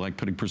particularly like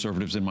putting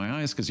preservatives in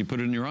my eyes, because you put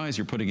it in your eyes,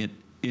 you're putting it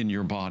in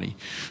your body.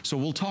 So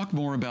we'll talk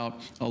more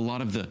about a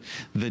lot of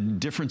the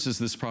differences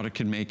this product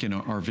can make in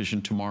our vision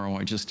tomorrow.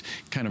 I just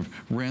kind of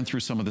ran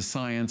through some of the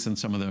science and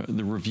some of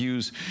the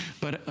reviews.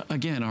 But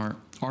again,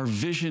 our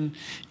vision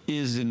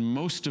is in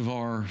most of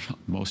our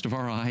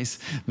eyes,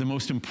 the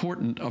most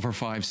important of our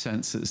 5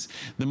 senses,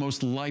 the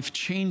most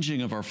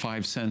life-changing of our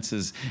 5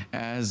 senses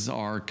as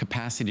our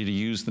capacity to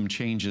use them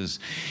changes.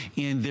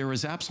 And there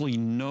is absolutely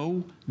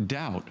no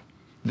doubt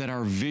that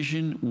our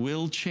vision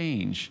will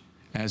change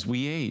as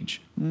we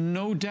age.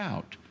 No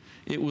doubt.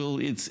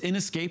 It's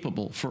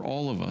inescapable for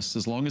all of us.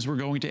 As long as we're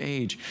going to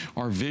age,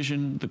 our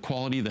vision, the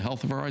quality, the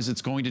health of our eyes,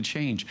 it's going to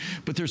change.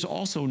 But there's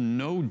also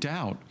no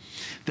doubt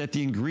that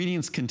the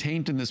ingredients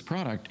contained in this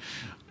product,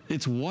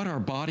 it's what our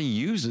body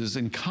uses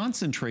and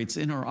concentrates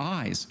in our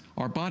eyes.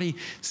 Our body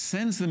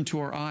sends them to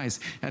our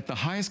eyes at the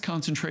highest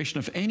concentration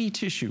of any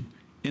tissue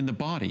in the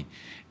body,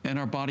 and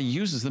our body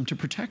uses them to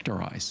protect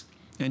our eyes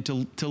and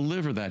to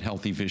deliver that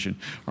healthy vision.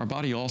 Our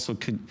body also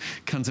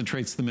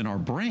concentrates them in our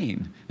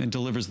brain and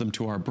delivers them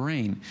to our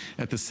brain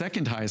at the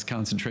second highest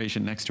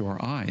concentration next to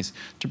our eyes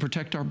to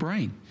protect our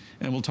brain.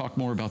 And we'll talk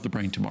more about the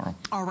brain tomorrow.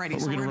 All righty,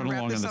 so we're going to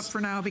wrap this up for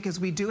now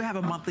because we do have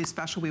a monthly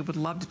special we would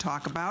love to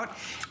talk about.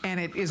 And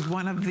it is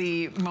one of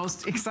the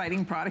most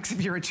exciting products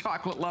if you're a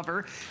chocolate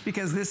lover,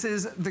 because this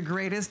is the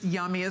greatest,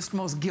 yummiest,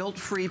 most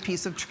guilt-free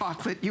piece of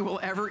chocolate you will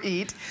ever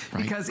eat,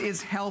 because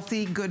it's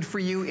healthy, good for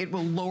you. It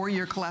will lower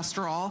your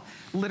cholesterol.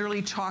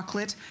 Literally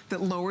chocolate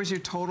that lowers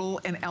your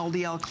total and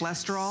LDL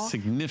cholesterol.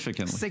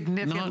 Significantly.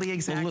 Significantly, Not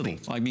exactly. a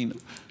little. I mean,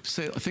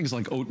 say things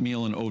like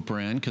oatmeal and oat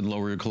bran can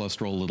lower your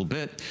cholesterol a little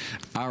bit.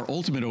 Our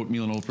Ultimate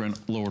Oatmeal and Oat Bran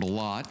lowered a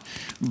lot,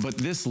 but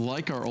this,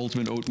 like our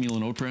Ultimate Oatmeal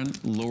and Oat Bran,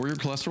 lower your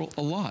cholesterol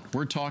a lot.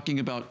 We're talking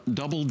about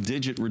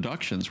double-digit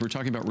reductions. We're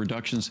talking about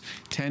reductions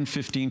 10,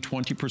 15,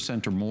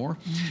 20% or more.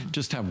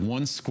 Just have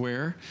 1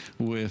 square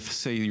with,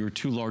 say, your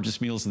 2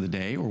 largest meals of the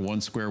day, or 1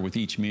 square with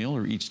each meal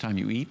or each time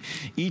you eat.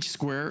 Each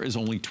square is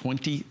only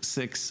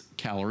 26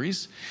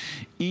 calories.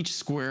 Each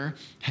square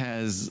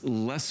has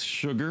less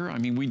sugar. I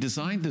mean, we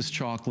designed this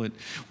chocolate.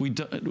 We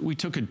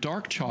took a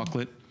dark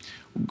chocolate,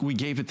 we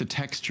gave it the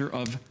texture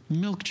of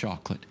milk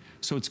chocolate.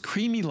 So it's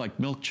creamy like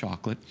milk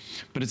chocolate,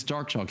 but it's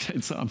dark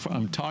chocolate.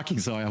 I'm talking,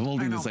 so I'm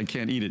holding this. I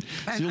can't eat it.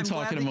 So you'll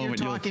talk in a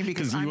moment,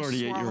 because you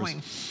already ate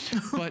yours.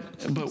 But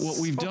what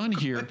we've done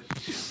here,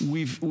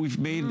 we've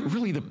made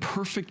really the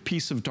perfect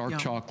piece of dark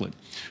chocolate.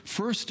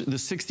 First, the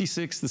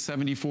 66, the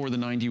 74, the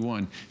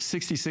 91.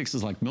 66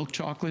 is like milk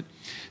chocolate.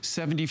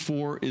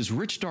 74 is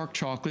rich dark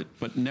chocolate,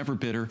 but never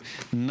bitter.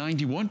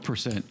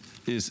 91%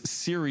 is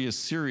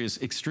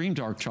serious, extreme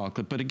dark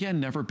chocolate, but again,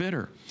 never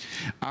bitter.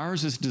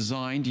 Ours is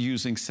designed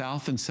using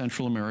South and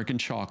Central American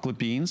chocolate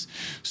beans,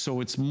 so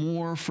it's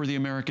more for the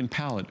American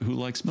palate who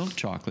likes milk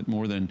chocolate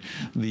more than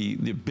the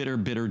bitter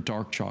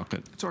dark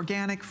chocolate. It's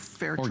organic,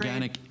 fair trade.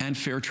 Organic and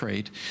fair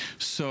trade.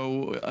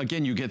 So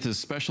again, you get this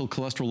special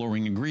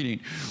cholesterol-lowering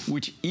ingredient,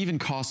 which even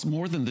costs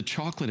more than the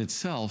chocolate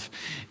itself,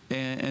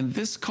 and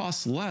this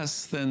costs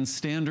less than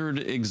standard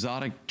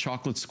exotic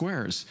chocolate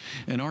squares.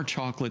 And our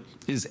chocolate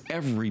is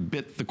every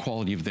bit the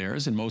quality of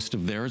theirs, and most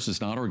of theirs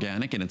is not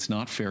organic and it's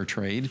not fair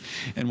trade.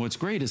 And what's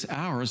great is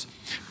ours,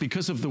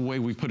 because of the way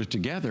we put it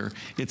together,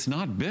 it's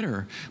not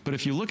bitter, but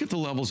if you look at the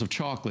levels of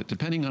chocolate,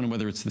 depending on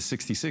whether it's the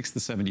 66, the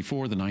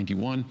 74, the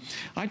 91,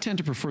 I tend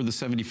to prefer the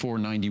 74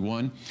 and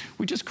 91.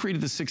 We just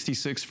created the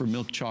 66 for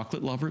milk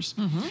chocolate lovers,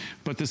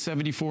 but the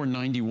 74 and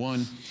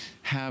 91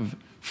 have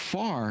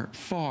far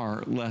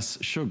less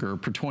sugar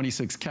per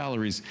 26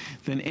 calories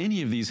than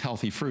any of these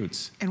healthy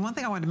fruits. And one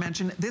thing I wanted to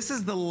mention, this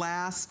is the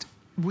last,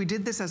 we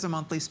did this as a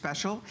monthly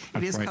special.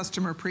 It is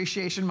Customer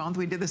Appreciation Month.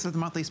 We did this as a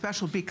monthly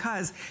special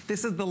because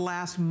this is the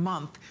last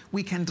month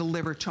we can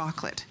deliver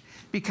chocolate.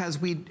 Because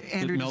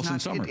Andrew it melts in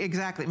summer.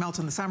 Exactly, it melts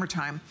in the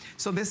summertime.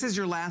 So this is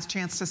your last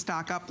chance to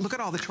stock up. Look at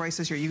all the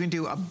choices here. You can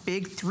do a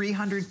big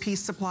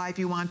 300-piece supply if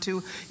you want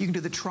to. You can do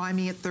the Try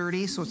Me at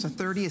 30, so it's a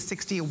 30, a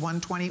 60, a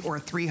 120, or a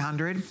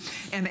 300.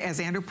 And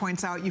as Andrew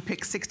points out, you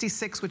pick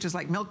 66, which is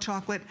like milk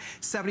chocolate,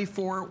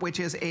 74,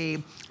 which is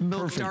a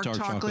milk dark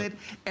chocolate,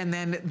 and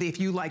then if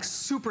you like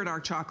super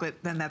dark chocolate,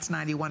 then that's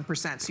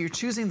 91%. So you're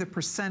choosing the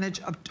percentage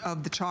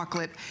of the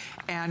chocolate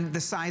and the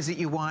size that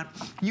you want.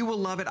 You will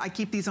love it. I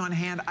keep these on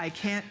hand. I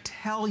can't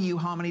tell you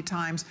how many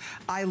times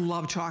I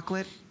love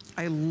chocolate.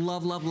 I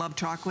love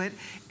chocolate,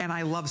 and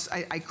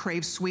I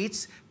crave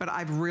sweets, but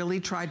I've really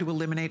tried to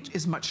eliminate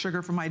as much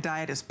sugar from my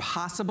diet as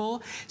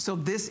possible. So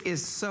this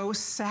is so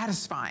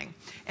satisfying,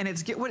 and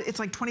it's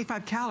like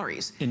 25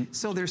 calories.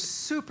 So they're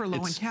super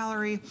low in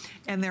calorie,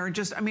 and they're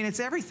just, I mean, it's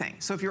everything.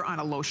 So if you're on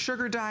a low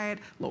sugar diet,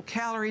 low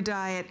calorie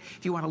diet,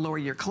 if you want to lower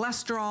your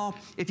cholesterol,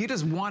 if you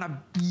just want a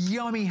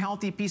yummy,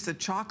 healthy piece of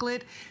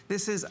chocolate,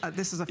 this is a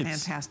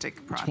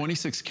fantastic product.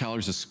 26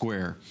 calories a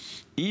square.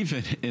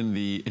 Even in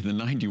the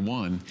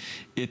 91,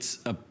 it's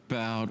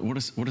about, what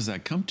does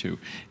that come to?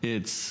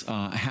 It's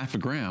half a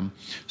gram,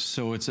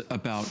 so it's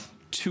about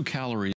 2 calories